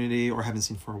community, or haven't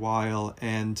seen for a while,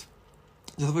 and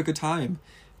just have a good time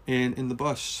in the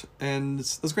bush, and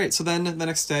it was great. So then the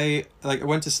next day, like, I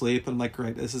went to sleep, and I'm like,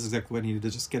 great, this is exactly what I needed to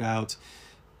just get out,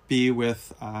 be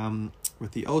with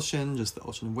the ocean, just the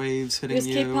ocean waves hitting you.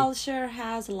 Because Cape Palliser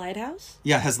has a lighthouse?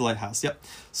 Yeah, it has the lighthouse, yep.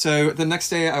 So the next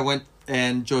day I went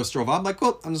and just drove up. I'm like,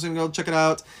 cool, I'm just gonna go check it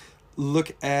out.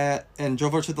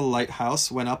 Drove over to the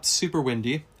lighthouse, went up, super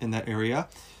windy in that area.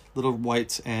 little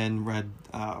white and red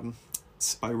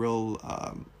spiral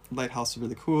lighthouse is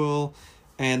really cool.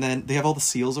 And then they have all the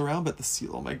seals around, but the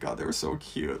seal, oh my god, they were so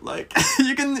cute. Like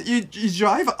you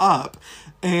drive up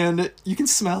and you can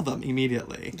smell them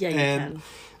immediately. Yeah, you can.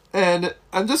 And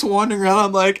I'm just wandering around.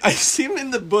 I'm like, I see them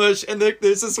in the bush, and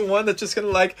there's this one that's just kind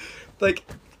of like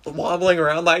wobbling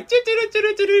around, like and I'm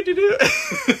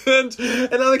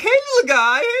like, hey little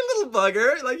guy, hey little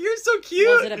bugger, like you're so cute.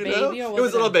 Was it a baby or was it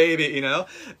was a little baby,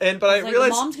 And but I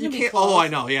realized Mom's you gonna be can't. close. Oh, I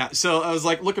know, yeah. So I was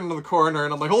like looking into the corner,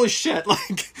 and I'm like, holy shit,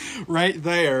 like right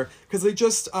there, because they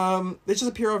just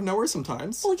appear out of nowhere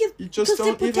sometimes. Well, you just they're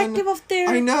don't protective even. of their.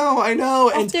 I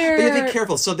know, and their... but you have to be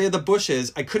careful. So they're the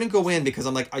bushes. I couldn't go in because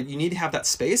I'm like, you need to have that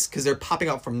space because they're popping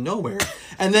out from nowhere,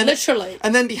 and then literally,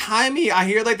 and then behind me, I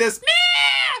hear like this.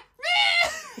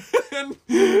 And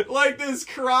like this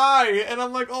cry, and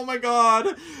I'm like, oh my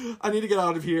god, I need to get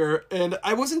out of here. And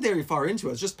I wasn't very far into it,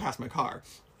 I was just past my car,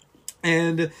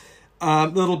 and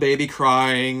little baby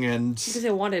crying, and because they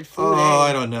wanted food.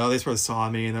 I don't know, they sort of saw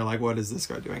me and they're like, what is this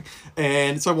guy doing?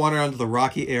 And so I wandered onto the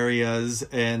rocky areas,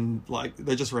 and like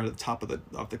they're just right at the top of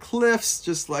the cliffs,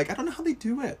 just like, I don't know how they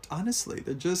do it, honestly.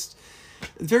 They're just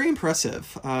very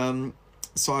impressive.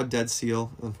 Saw a dead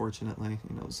seal, unfortunately.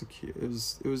 It was cute. It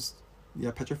was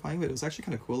yeah, petrifying, but it was actually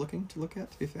kind of cool looking to look at,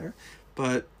 to be fair.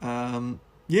 But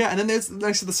yeah, and then there's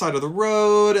next to the side of the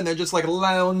road, and they're just like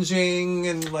lounging,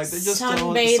 and like they just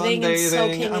sunbathing and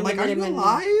soaking. I'm like, are you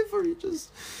alive, or are you just?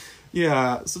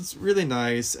 Yeah, so it's really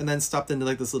nice. And then stopped into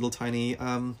like this little tiny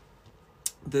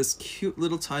this cute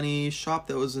little tiny shop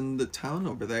that was in the town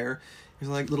over there. There's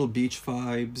like little beach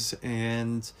vibes,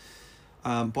 and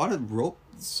bought a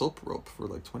soap rope for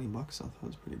like $20. I thought it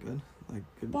was pretty good. Like,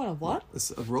 bought a what?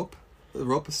 A rope. A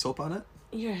rope with soap on it.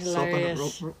 You're hilarious. Soap on a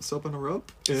rope. Soap on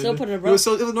a rope. It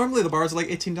was normally the bars are like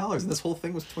 $18, and this whole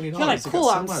thing was $20. You're like, cool,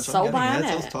 I'm so buying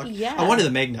it. Yeah. I wanted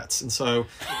the magnets, and so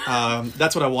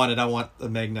that's what I wanted. I want the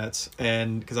magnets,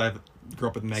 and because I grew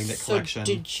up with magnet collection.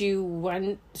 Did you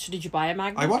buy a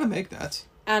magnet? I bought a magnet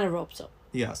and a rope soap.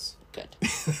 Yes. Good.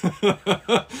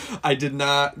 I did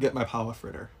not get my power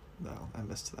fritter. No, I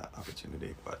missed that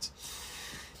opportunity, but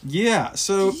yeah.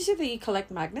 So did you say that you collect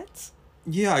magnets?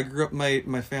 Yeah, I grew up.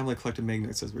 My family collected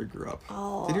magnets as we grew up.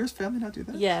 Oh. Did your family not do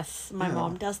that? Yes, my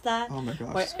mom does that. Oh my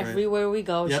gosh! Where everywhere we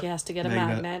go, she has to get a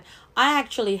magnet. I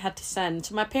actually had to send.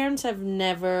 So my parents have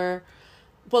never.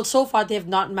 Well, so far they have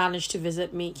not managed to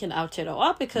visit me in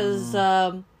Aotearoa because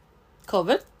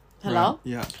COVID. Hello. Right.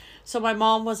 Yeah. So my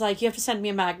mom was like, "You have to send me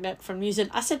a magnet from New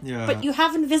Zealand." I said, yeah. "But you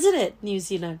haven't visited New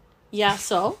Zealand." Yeah,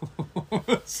 so.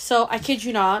 So I kid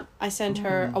you not, I sent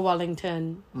her a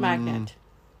Wellington magnet.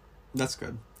 That's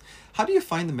good. How do you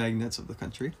find the magnets of the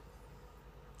country?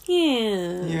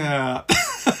 Yeah.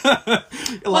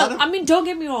 I mean, don't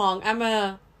get me wrong. I'm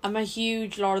a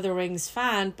huge Lord of the Rings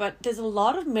fan, but there's a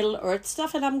lot of Middle Earth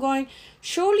stuff, and I'm going,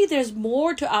 surely there's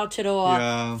more to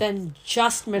Aotearoa than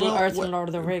just Middle Earth and Lord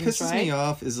of the Rings, pisses right? me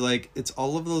off is like it's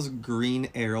all of those green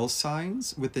arrow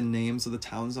signs with the names of the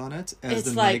towns on it as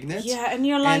the magnet. Yeah, and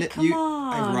you're like, come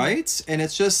on. Right? And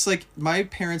it's just like my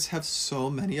parents have so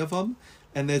many of them.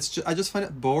 And I just find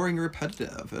it boring and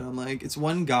repetitive. And I'm like, it's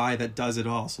one guy that does it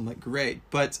all. So I'm like, great.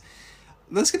 But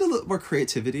let's get a little more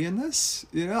creativity in this.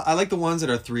 I like the ones that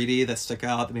are 3D that stick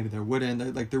out. That maybe they're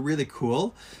wooden. They're really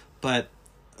cool. But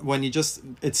when it's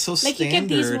so standard. Like you get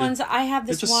these ones. I have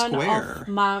this one of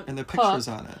Mount and the pictures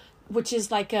on it, which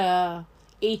is like a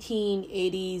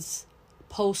 1880s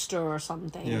poster or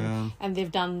something, and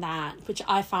they've done that, which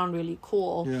I found really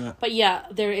cool. But yeah,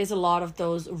 there is a lot of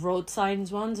those road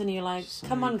signs ones, and you're like,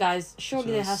 come on guys,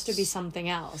 surely there has to be something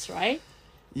else, right?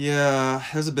 Yeah,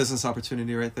 there's a business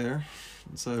opportunity right there.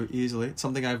 So easily, it's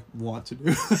something I want to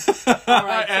do. All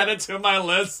right, add it to my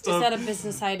list. Is that a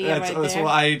business idea right there? So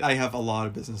I have a lot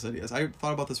of business ideas. I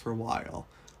thought about this for a while,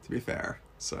 to be fair.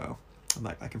 So I'm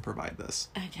like, I can provide this.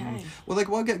 Okay.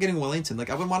 Well, getting Wellington. Like,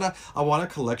 I want a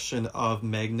collection of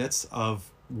magnets of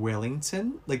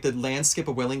Wellington, like the landscape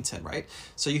of Wellington, right?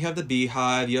 So you have the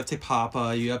beehive, you have Te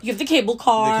Papa, you have the cable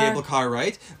car,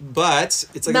 right? But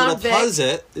it's like a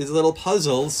little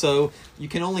puzzle. So you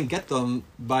can only get them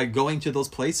by going to those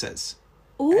places.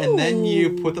 Ooh. And then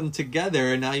you put them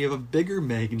together, and now you have a bigger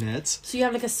magnet. So you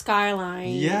have like a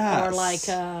skyline, or like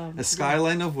a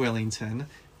skyline of Wellington,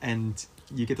 and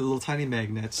you get the little tiny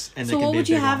magnets, and so what would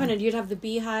you have in it? You'd have the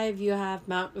beehive, you have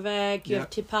Mount Vec, you have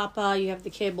Te Papa, you have the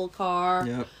cable car,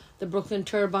 the Brooklyn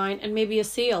turbine, and maybe a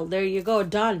seal. There you go,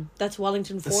 done. That's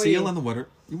Wellington for you. A seal in the water.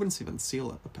 You wouldn't even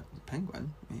seal a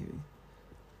penguin, maybe.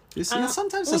 You see,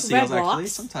 sometimes the seals actually.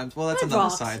 Sometimes, well, that's on the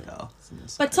other side though.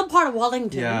 But some part of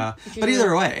Wellington. Yeah, but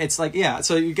either way, it's like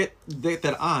so you get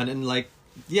that on, and like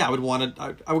yeah, I would want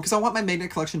to, because I want my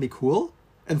magnet collection to be cool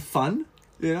and fun.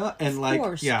 Yeah, and Of like,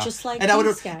 course, yeah, just like and I would,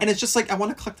 these guys. and it's just like I want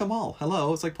to collect them all.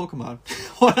 Hello, it's like Pokemon.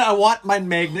 I want my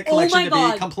magnet collection my to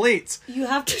God. be complete. You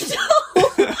have to tell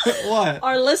What?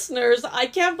 our listeners, I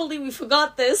can't believe we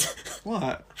forgot this,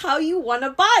 What? how you want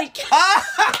a bike.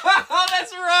 Oh,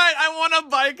 that's right. I want a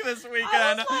bike this weekend.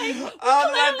 I was like, How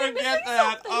did I clearly forget missing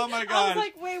that? something. Oh my I god. was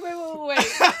like, wait.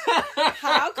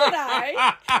 How could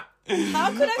I? How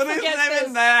could I But it's forget not this?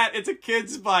 even that. It's a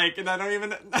kid's bike, and I don't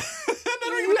even. I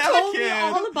don't You even have a told me kid.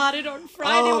 all about it on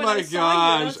Friday Oh when my I saw you.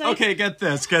 I gosh. was like, Okay, get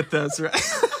this. Right?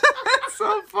 It's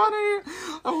so funny.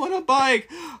 I want a bike.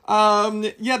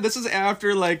 Yeah, this is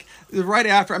after, like, right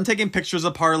after I'm taking pictures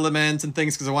of Parliament and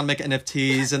things because I want to make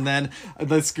NFTs, and then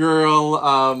this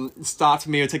girl stopped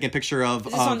me taking a picture of.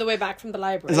 Is this on the way back from the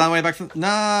library? Is on the way back from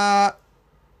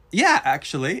Yeah,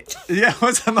 actually. Yeah, it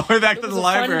was on the way back to the was a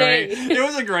fun library. day. It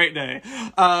was a great day.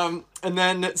 And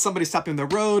then somebody stopped me on the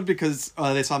road because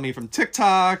they saw me from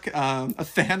TikTok, a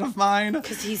fan of mine.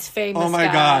 Because he's famous. Oh my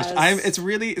guys. gosh. It's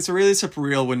really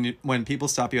surreal when people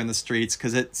stop you on the streets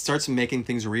because it starts making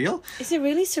things real. Is it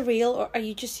really surreal, or are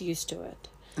you just used to it?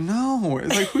 No,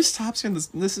 it's like, who stops you in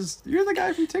this? You're the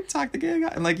guy from TikTok, the gay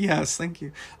guy. I'm like, yes, thank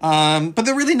you. But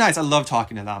they're really nice. I love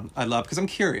talking to them. Because I'm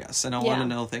curious and I want to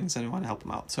know things and I want to help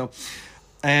them out. So,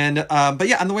 and, but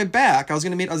yeah, on the way back, I was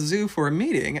going to meet Arzoo for a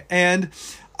meeting, and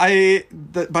by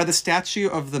the statue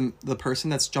of the person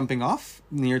that's jumping off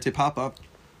near Te Papa,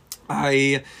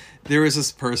 there was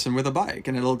this person with a bike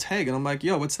and a little tag, and I'm like,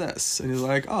 yo, what's this? And he's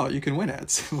like, oh, you can win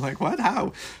it. I'm like, what?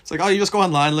 How? It's like, oh, you just go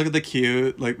online, look at the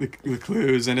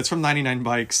clues, and it's from 99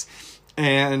 Bikes.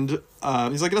 And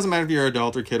he's like, it doesn't matter if you're an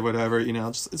adult or kid, whatever,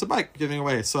 it's a bike giving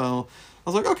away. So I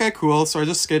was like, okay, cool. So I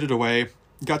just skated away,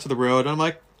 got to the road, and I'm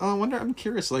like, oh, I'm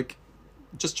curious, like,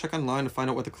 just check online to find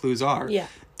out what the clues are. Yeah.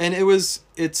 And it was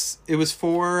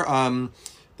for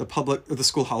the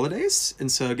school holidays,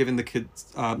 and so giving the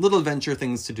kids little adventure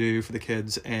things to do for the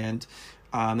kids, and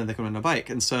then they can ride a bike.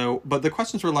 And so, but the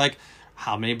questions were like,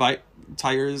 how many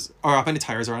tires are on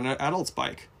an adult's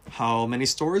bike? How many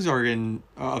stores are in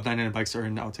of 99 Bikes are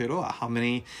in Aotearoa? How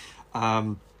many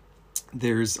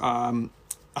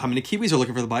how many Kiwis are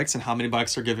looking for the bikes, and how many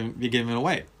bikes are given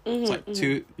away? It's like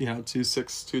 2,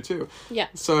 6, 2, 2. Yeah.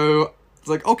 So it's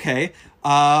like, okay,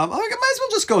 I might as well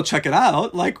just go check it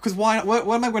out. Like, because why? What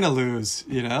am I going to lose?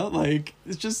 Like,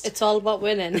 It's all about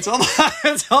winning. It's all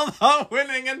about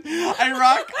winning. And I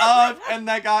rock up, and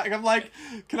that guy, I'm like,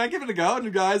 can I give it a go? And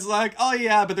the guy's like, oh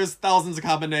yeah, but there's thousands of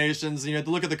combinations, and you have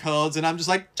to look at the codes. And I'm just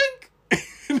like, chink.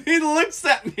 And he looks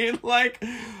at me like,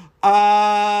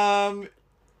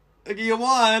 you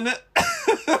won.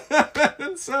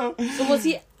 And so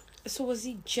was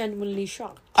he genuinely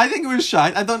shocked? I think he was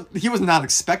shy. I thought he was not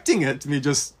expecting it to be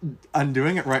just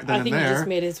undoing it right then and there. I think he just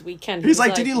made his weekend. He's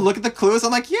like, did you look at the clues?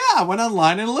 I'm like, yeah, I went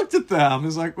online and looked at them.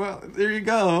 He's like, well, there you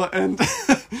go. And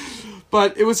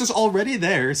but it was just already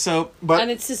there. So,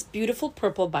 and it's this beautiful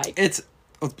purple bike. It's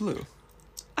blue.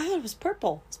 I thought it was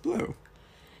purple. It's blue.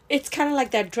 It's kind of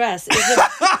like that dress. Is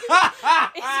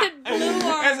it blue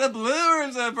or... Is it blue or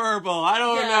is it purple? I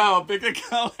don't know. Pick a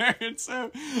color. Okay,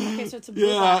 so it's a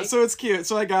blue bike. So it's cute.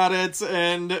 So I got it,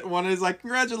 and one is like,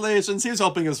 congratulations. He was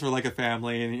hoping it was for like a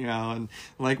family, and and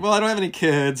like, well, I don't have any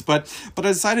kids, but I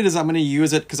decided I'm going to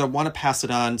use it because I want to pass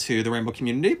it on to the rainbow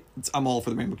community. I'm all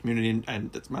for the rainbow community,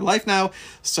 and it's my life now.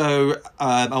 So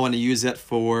I want to use it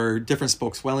for different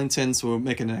spokes Wellington. So we're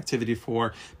making an activity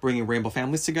for bringing rainbow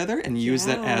families together and use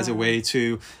that as a way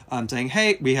to saying,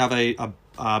 hey, we have a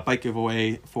bike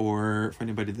giveaway for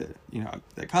anybody that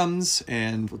that comes,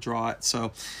 and we'll draw it.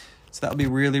 So that'll be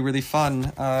really, really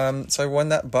fun. So I won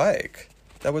that bike.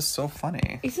 That was so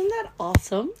funny. Isn't that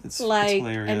awesome? It's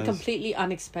hilarious. And completely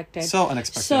unexpected. So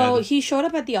unexpected. So he showed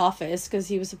up at the office because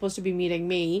he was supposed to be meeting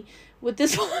me with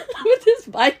this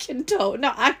bike in tow.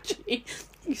 No, actually,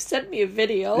 you sent me a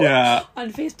video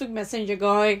on Facebook Messenger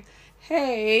going,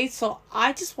 hey, so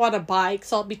I just want a bike,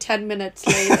 so I'll be 10 minutes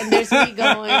late. And there's me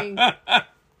going,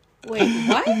 wait,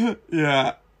 what?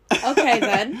 Yeah. Okay,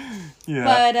 then.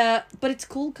 Yeah. But it's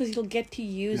cool because you'll get to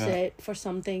use it for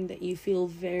something that you feel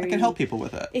very... I can help people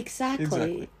with it.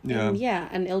 Exactly. Yeah.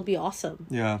 And it'll be awesome.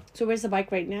 Yeah. So where's the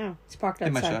bike right now? It's parked outside.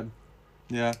 In my shed.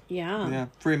 Yeah. Yeah. Yeah.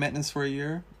 Free maintenance for a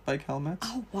year. Bike helmets.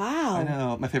 Oh, wow. I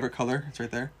know. My favorite color. It's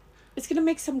right there. It's going to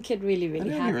make some kid really, really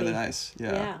happy. It'll be really nice.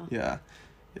 Yeah.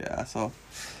 So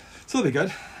it'll be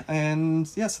good. And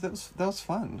so that was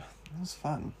fun. It was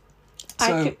fun.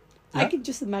 So, I could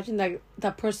just imagine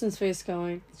that person's face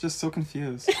going. Just so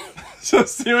confused. He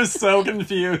was so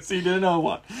confused. He didn't know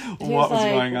what was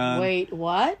going on. Wait,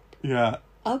 what? Yeah.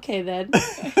 Okay then.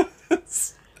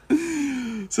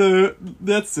 So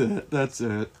that's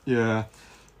it. Yeah.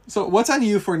 So what's on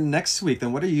you for next week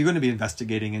then? What are you going to be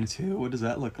investigating into? What does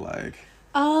that look like?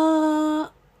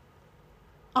 Well,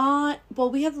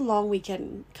 we have the long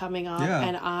weekend coming up,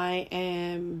 and I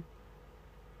am.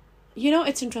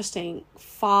 It's interesting.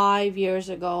 5 years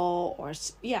ago,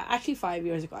 actually 5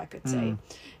 years ago, I could say.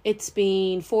 It's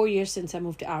been 4 years since I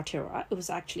moved to Aotearoa. It was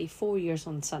actually 4 years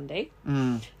on Sunday.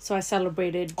 So I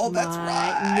celebrated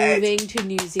my moving to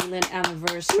New Zealand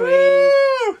anniversary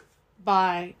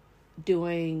by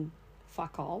doing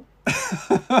fuck all.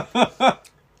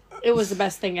 It was the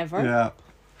best thing ever. Yeah.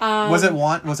 Was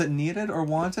it needed or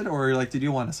wanted, or like did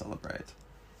you want to celebrate?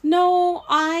 No,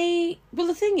 well,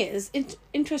 the thing is, it's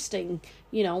interesting,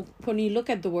 when you look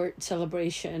at the word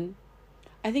celebration,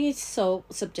 I think it's so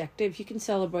subjective. You can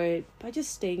celebrate by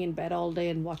just staying in bed all day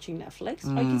and watching Netflix,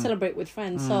 or you can celebrate with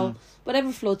friends. So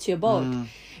whatever floats your boat.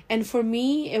 And for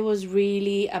me, it was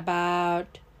really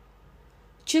about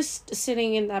just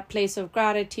sitting in that place of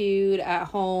gratitude at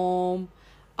home.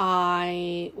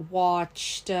 I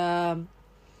watched, I'm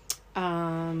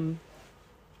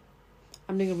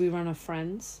doing a rerun of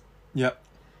Friends. Yep.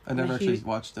 I never actually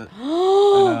watched it. I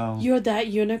know. You're that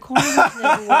unicorn who's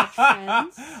never watched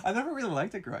Friends? I never really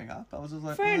liked it growing up. I was just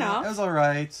like, fair enough. It was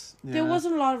alright. Yeah. There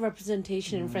wasn't a lot of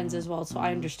representation in Friends as well, so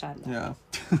I understand that. Yeah.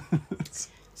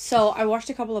 So I watched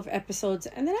a couple of episodes,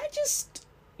 and then I just,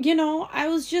 I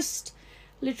was just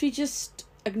literally just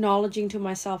acknowledging to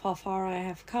myself how far I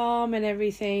have come and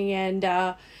everything. And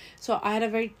so I had a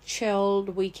very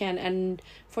chilled weekend. And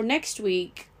for next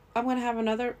week, I'm going to have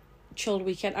another chilled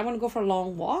weekend. I'm going to go for a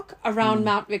long walk around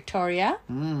Mount Victoria.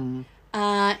 And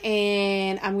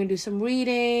I'm going to do some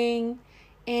reading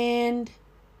and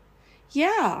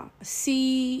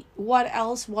see what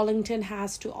else Wellington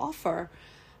has to offer.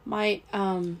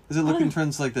 Is it looking in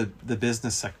terms like the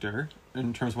business sector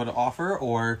in terms of what to offer,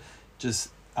 or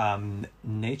just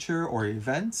nature or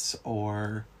events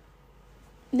or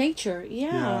nature?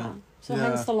 So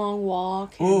hence the long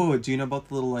walk. Oh, do you know about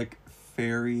the little like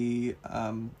fairy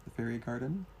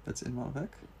garden that's in Mount Vic?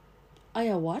 Oh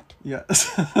yeah, what?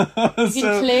 Yes. You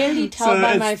can clearly tell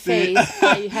by my face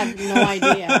I have no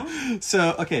idea.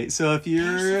 So if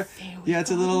you're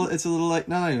it's a little like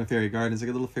not even a fairy garden, it's like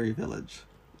a little fairy village.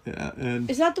 Yeah, and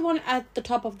is that the one at the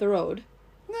top of the road?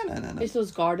 No. Is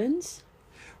those gardens?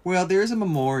 Well, there is a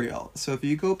memorial. So if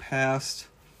you go past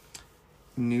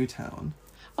Newtown.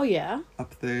 Oh yeah.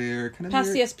 Up there, kind of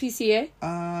past the SPCA.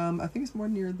 I think it's more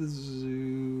near the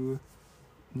zoo.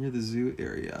 Near the zoo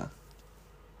area.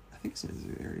 I think it's near the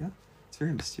zoo area. It's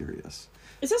very mysterious.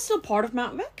 Is that still part of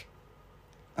Mount Vic?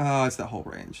 It's that whole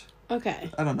range.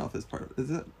 Okay. I don't know if it's part of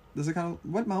it. Is it kind of...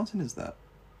 What mountain is that?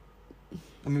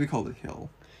 I mean, we call it a hill.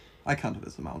 I count it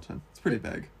as a mountain. It's pretty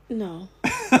big. No.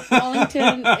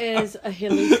 Wellington is a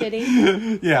hilly city.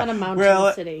 Yeah. Not a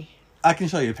mountain city. I can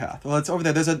show you a path. Well, it's over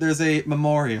there. There's a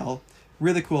memorial.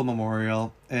 Really cool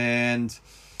memorial. And...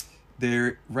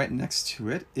 there, right next to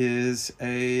it, is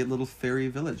a little fairy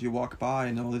village. You walk by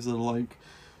and all these little, like,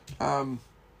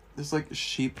 there's, like,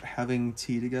 sheep having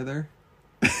tea together.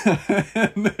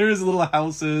 And there's little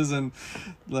houses and,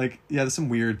 like, there's some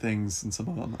weird things in some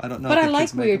of them. I don't know. But I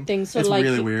like weird things. So it's like,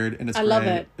 really weird and it's great. I love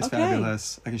it. It's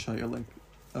fabulous. I can show you a link.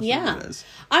 That's what it is.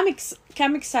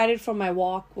 I'm excited for my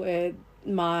walk with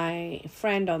my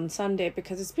friend on Sunday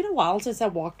because it's been a while since I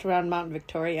walked around Mount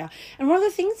Victoria. And one of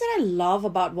the things that I love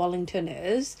about Wellington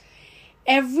is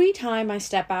every time I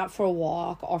step out for a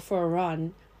walk or for a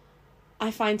run, I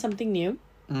find something new.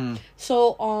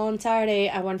 So on Saturday,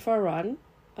 I went for a run.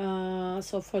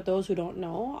 So for those who don't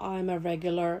know, I'm a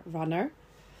regular runner.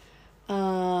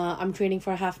 I'm training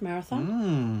for a half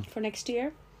marathon for next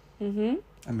year. I'm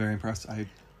very impressed.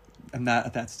 I'm not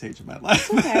at that stage of my life.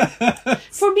 Okay.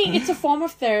 For me, it's a form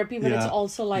of therapy, but it's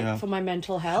also like for my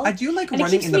mental health. I do like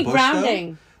running in the bush,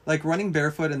 grounding. Though. Like running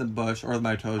barefoot in the bush or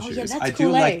my toe shoes. I do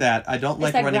like that. I don't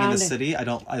like running grounding. In the city.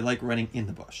 I like running in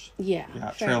the bush. Yeah.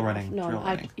 Trail running. No, trail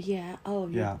running. Yeah.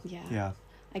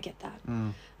 I get that.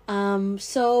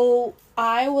 So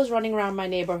I was running around my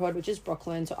neighborhood, which is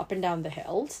Brooklyn, so up and down the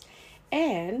hills,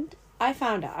 and I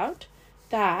found out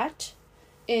that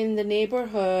in the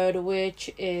neighborhood, which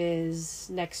is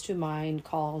next to mine,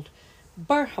 called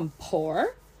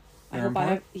Berhampore. I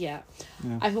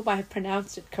hope I have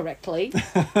pronounced it correctly.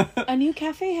 A new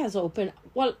cafe has opened.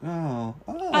 Well,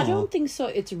 I don't think so.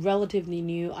 It's relatively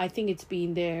new. I think it's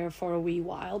been there for a wee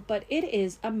while, but it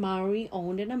is a Maori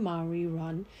owned and a Maori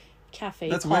run cafe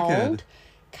called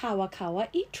Kawa Kawa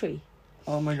Eatery.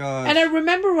 Oh my god! And I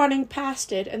remember running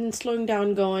past it and slowing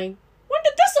down, going, "When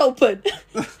did this open.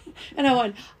 And I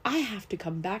went, I have to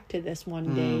come back to this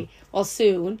one day, well,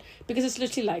 soon, because it's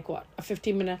literally like, what, a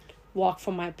 15-minute walk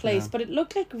from my place. But it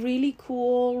looked like really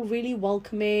cool, really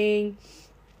welcoming.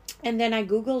 And then I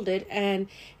Googled it, and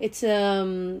it's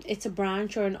a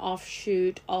branch or an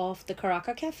offshoot of the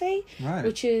Caracas Cafe, right,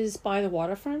 which is by the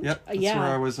waterfront. Yep, that's where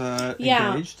I was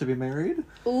engaged to be married.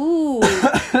 Ooh,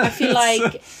 I feel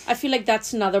like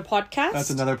that's another podcast. That's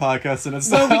another podcast in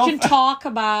itself. Where we can talk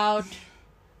about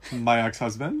my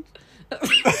ex-husband,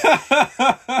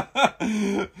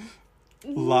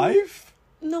 life.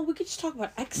 No, we could just talk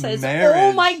about exes. Marriage,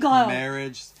 oh my god,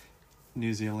 marriage,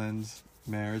 New Zealand.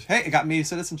 Marriage. Hey, it got me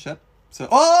citizenship. So,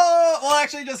 well,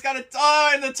 actually just got it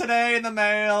today in the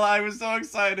mail. I was so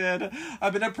excited.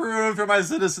 I've been approved for my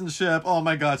citizenship. Oh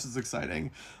my gosh, it's exciting.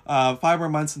 5 more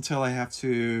months until I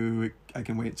can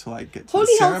wait till I get to the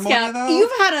ceremony, though.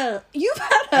 You've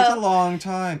had It's a long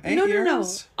time. 8 years? No.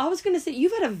 I was going to say,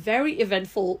 you've had a very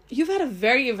eventful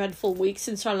week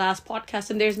since our last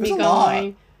podcast, and there's me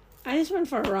going, I just went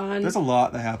for a run. There's a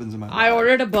lot that happens in my life. I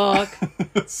ordered a book.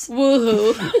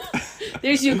 Woohoo.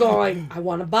 There's you going, I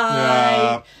want to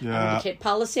buy. Yeah. I want to Kate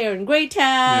Palisade in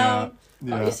Greytown.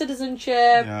 Got your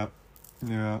citizenship.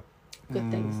 Yeah.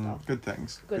 Good things, though. Good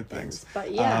things.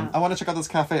 But yeah. I want to check out this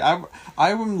cafe.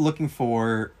 I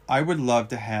would love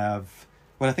to have,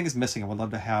 what I think is missing, I would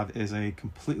love to have is a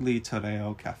completely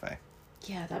Toreo cafe.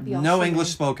 Yeah, that'd be awesome. No English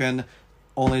spoken,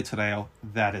 only Toreo.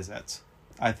 That is it.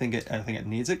 I think it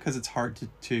needs it because it's hard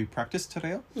to practice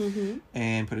Toreo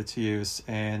and put it to use,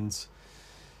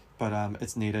 but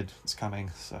it's needed. It's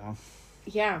coming. So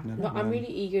yeah, I'm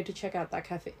really eager to check out that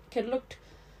cafe. It looked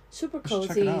super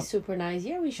cozy, super nice.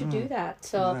 Yeah, we should do that.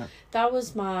 So that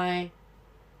was my.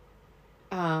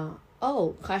 I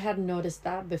hadn't noticed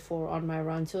that before on my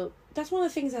run. So that's one of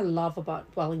the things I love about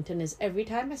Wellington is every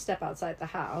time I step outside the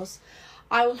house,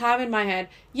 I will have in my head,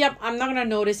 yep, I'm not gonna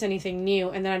notice anything new,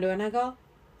 and then I do, and I go,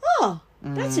 oh,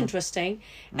 that's interesting.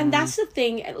 And that's the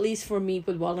thing, at least for me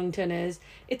with Wellington, is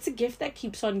it's a gift that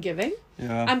keeps on giving.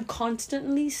 Yeah. I'm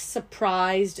constantly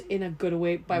surprised in a good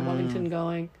way by Wellington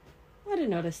going, I didn't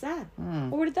notice that.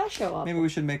 Or where did that show up? Maybe we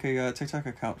should make a TikTok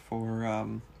account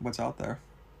for what's out there.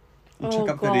 And check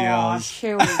out videos.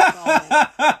 Here we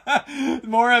go.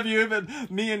 More of you,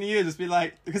 but me and you just be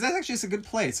like, because that's actually a good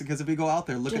place. Because if we go out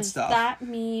there, look at stuff. Does that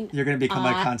mean you're going to become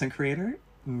a content creator?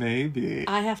 Maybe.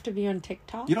 I have to be on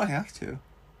TikTok? You don't have to.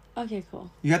 Okay,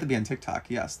 cool. You have to be on TikTok.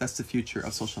 Yes, that's the future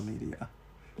of social media.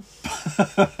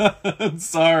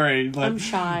 Sorry, but I'm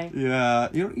shy. Yeah,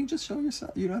 you just show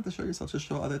yourself. You don't have to show yourself. Just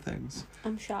show other things.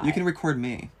 I'm shy. You can record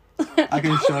me. I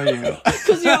can show you.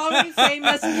 Because you're already saying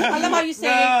this. I love how you say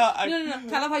no.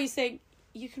 I love how you say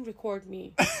you can record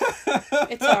me.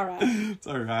 It's all right. It's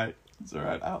all right.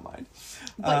 I don't mind.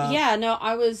 But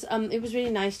I was. It was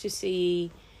really nice to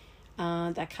see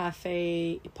that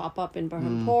cafe pop up in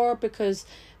Berhampore because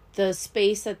the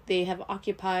space that they have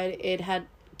occupied, it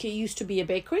used to be a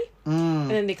bakery, and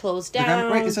then they closed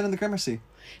down. Wait, is that in the Gramercy?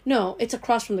 No, it's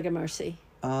across from the Gramercy.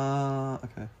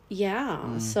 Okay.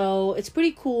 Yeah, so it's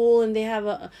pretty cool, and they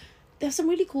have some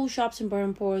really cool shops in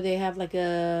Berhampore. They have like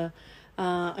a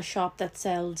shop that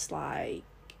sells like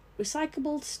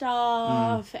recyclable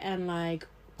stuff and like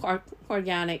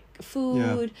organic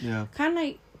food, kind of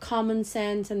like common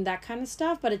sense and that kind of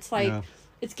stuff. But it's like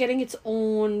it's getting its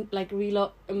own like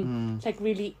real like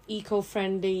really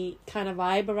eco-friendly kind of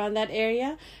vibe around that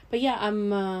area. But yeah,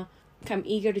 I'm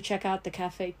eager to check out the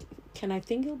cafe. I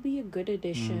think it'll be a good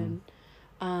addition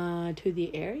to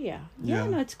the area. Yeah,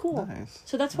 no, it's cool. Nice.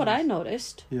 So that's what I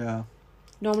noticed. Yeah.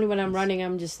 Normally when I'm running,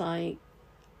 I'm just like,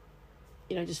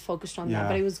 just focused on that.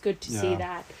 But it was good to see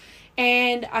that.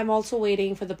 And I'm also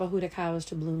waiting for the Pahuda cows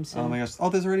to bloom soon. Oh my gosh! Oh,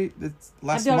 it's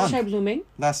last month. Have they started blooming?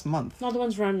 Last month. Not the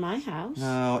ones around my house.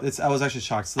 No, I was actually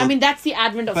shocked. So that's the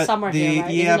advent of summer here,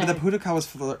 right? Yeah, but the Pahuda cow was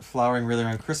flowering really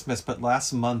around Christmas. But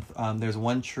last month, there's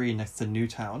one tree next to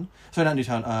Newtown. Sorry, not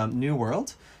Newtown. New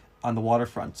World, on the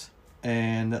waterfront,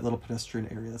 and that little pedestrian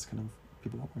area that's kind of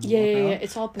people walk around. Yeah.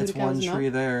 It's all Pahuda cows. It's one tree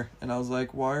there, and I was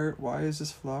like, why is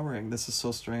this flowering? This is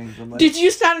so strange. I'm like, did you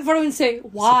stand in front of it and say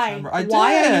why? September. I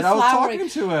why did. Are you I was flowering? talking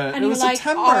to it. And it was like,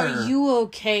 September. Are you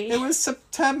okay? It was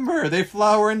September. They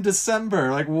flower in December.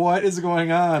 Like, what is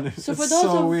going on? So for those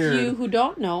of you who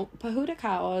don't know, Pahuda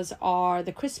cows are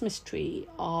the Christmas tree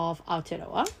of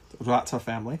Aotearoa. Rata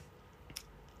family.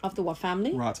 Of the what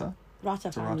family? Rata.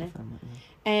 Rata family. Rata family, yeah.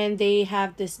 And they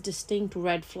have this distinct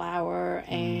red flower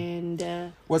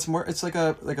and what's more, it's like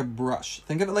a brush.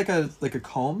 Think of it like a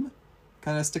comb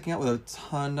kind of sticking out with a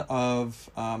ton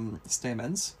of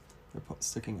stamens. They're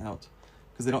sticking out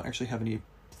because they don't actually have any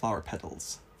flower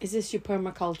petals. Is this your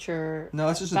permaculture? No,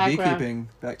 it's just background?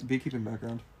 a beekeeping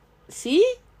background.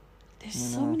 See? There's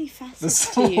so many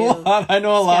facets to There's you. a lot. I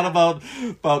know a lot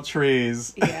about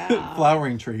trees. Yeah.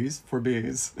 Flowering trees for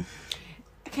bees.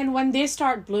 And when they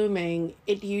start blooming,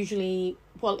 it usually,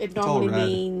 it normally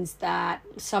means that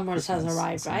summer has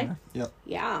arrived, right? Yep.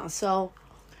 Yeah, so,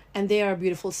 and they are a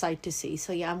beautiful sight to see.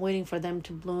 So yeah, I'm waiting for them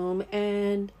to bloom.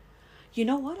 And you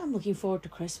know what? I'm looking forward to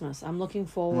Christmas. I'm looking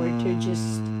forward to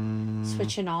just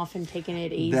switching off and taking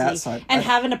it easy.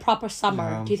 Having a proper summer.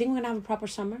 Yeah. Do you think we're going to have a proper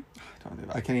summer?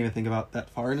 I can't even think about that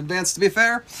far in advance, to be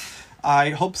fair.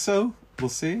 I hope so. We'll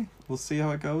see. We'll see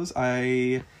how it goes.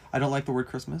 I don't like the word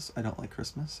Christmas. I don't like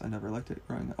Christmas. I never liked it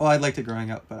growing up. Well, I liked it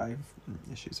growing up, but I have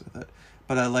issues with it.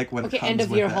 But I like what it comes with it. End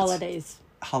of year holidays.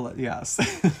 Yes.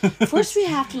 First, we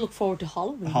have to look forward to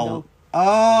Halloween, though.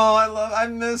 Oh, I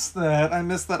miss that. I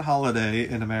miss that holiday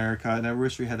in America, and I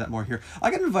wish we had that more here.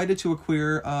 I got invited to a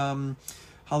queer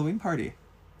Halloween party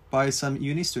by some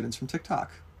uni students from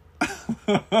TikTok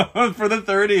for the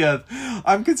 30th.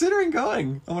 I'm considering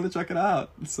going. I want to check it out.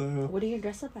 So, what are you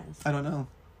dress up as? I don't know.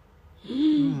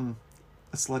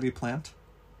 A slutty plant.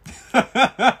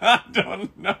 I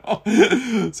don't know.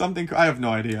 Something. I have no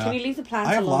idea. Can you leave the plants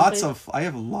I have alone? I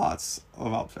have lots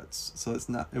of outfits, so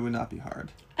it would not be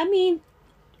hard. I mean,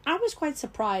 I was quite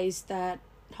surprised that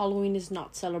Halloween is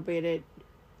not celebrated.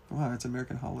 Wow, it's an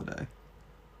American holiday.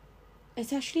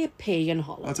 It's actually a pagan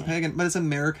holiday. Oh, it's a pagan, but it's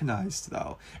Americanized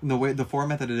though. In the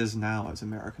format that it is now is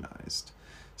Americanized.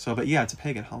 So, but yeah, it's a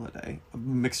pagan holiday,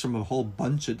 mixed from a whole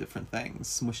bunch of different things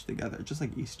smushed together, just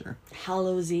like Easter.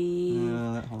 Hallows Eve.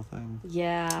 Yeah, that whole thing.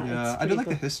 Yeah. I do like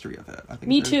the history of it. I think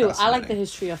me too. I like the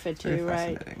history of it too.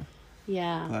 Right.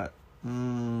 Yeah. But.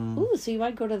 Ooh, so you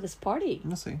might go to this party.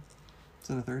 We'll see. It's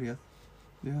on the 30th.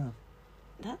 Yeah.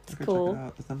 That's cool. Check it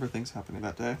out. There's a number of things happening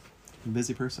that day. I'm a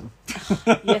busy person.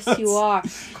 Yes, you are.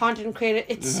 Content creator.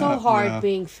 It's so hard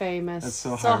being famous. It's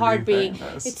so hard being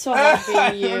famous. It's so hard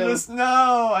being you.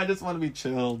 I just want to be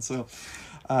chilled. So,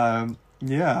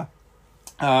 yeah.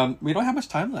 We don't have much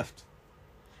time left.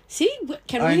 See,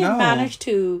 can we manage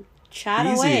to chat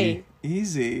away?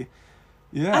 Easy.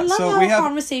 Yeah. I love how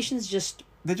conversations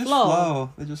They just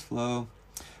flow.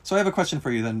 So I have a question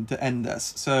for you then to end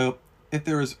this. So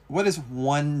what is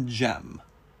one gem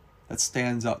that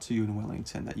stands out to you in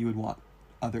Wellington that you would want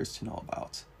others to know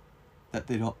about that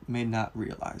they may not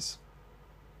realize?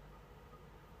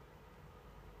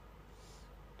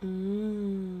 Do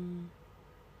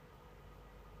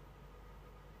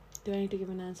I need to give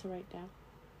an answer right now?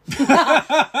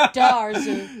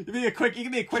 Arzoo. You can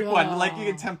be a quick one. Like you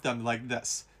can tempt them like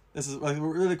this. This is like a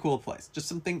really cool place.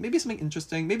 Just maybe something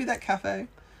interesting. Maybe that cafe.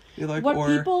 What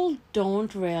people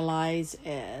don't realize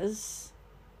is,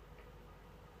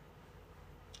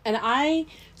 and I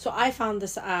found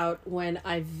this out when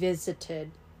I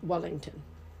visited Wellington.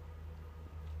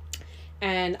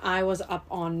 And I was up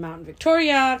on Mount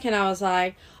Victoria, and I was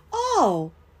like, I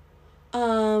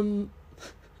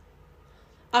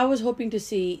was hoping to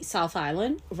see South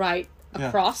Island right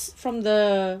across from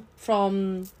the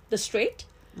strait.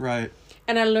 Right.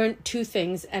 And I learned two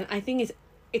things, and I think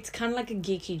it's kind of like a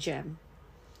geeky gem,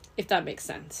 if that makes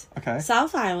sense. Okay.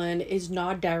 South Island is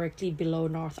not directly below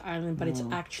North Island, but it's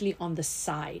actually on the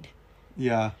side.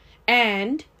 Yeah.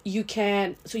 And you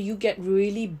get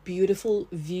really beautiful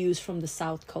views from the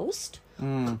south coast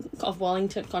of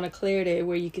Wellington on a clear day,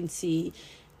 where you can see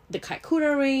the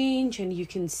Kaikoura Range and you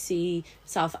can see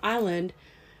South Island.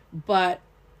 But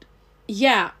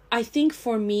yeah, I think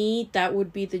for me that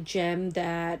would be the gem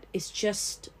that is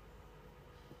just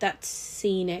that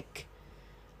scenic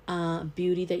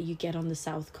beauty that you get on the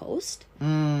south coast.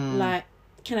 Like,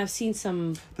 I've seen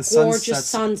some gorgeous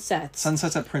sunsets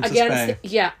at Princess Bay.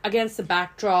 Against the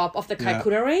backdrop of the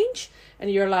Kaikoura Range,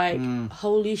 and you're like,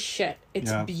 holy shit,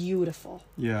 it's beautiful.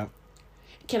 Yeah.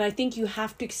 I think you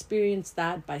have to experience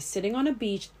that by sitting on a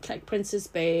beach like Princess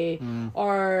Bay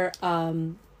or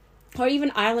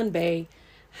even Island Bay,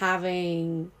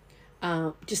 having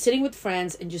just sitting with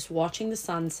friends and just watching the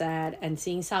sunset and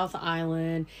seeing South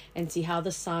Island and see how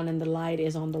the sun and the light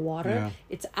is on the water. Yeah.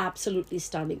 It's absolutely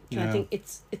stunning. I think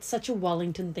it's such a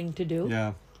Wellington thing to do.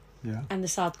 Yeah. Yeah. And the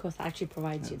South Coast actually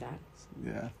provides you that.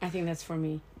 Yeah. I think that's for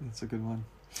me. That's a good one.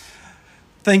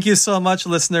 Thank you so much,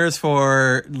 listeners,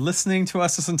 for listening to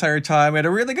us this entire time. We had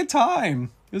a really good time.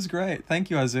 It was great.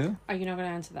 Thank you, Arzoo. Are you not going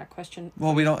to answer that question?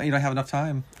 Well, you don't have enough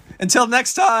time. Until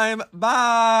next time.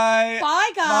 Bye.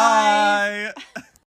 Bye, guys. Bye.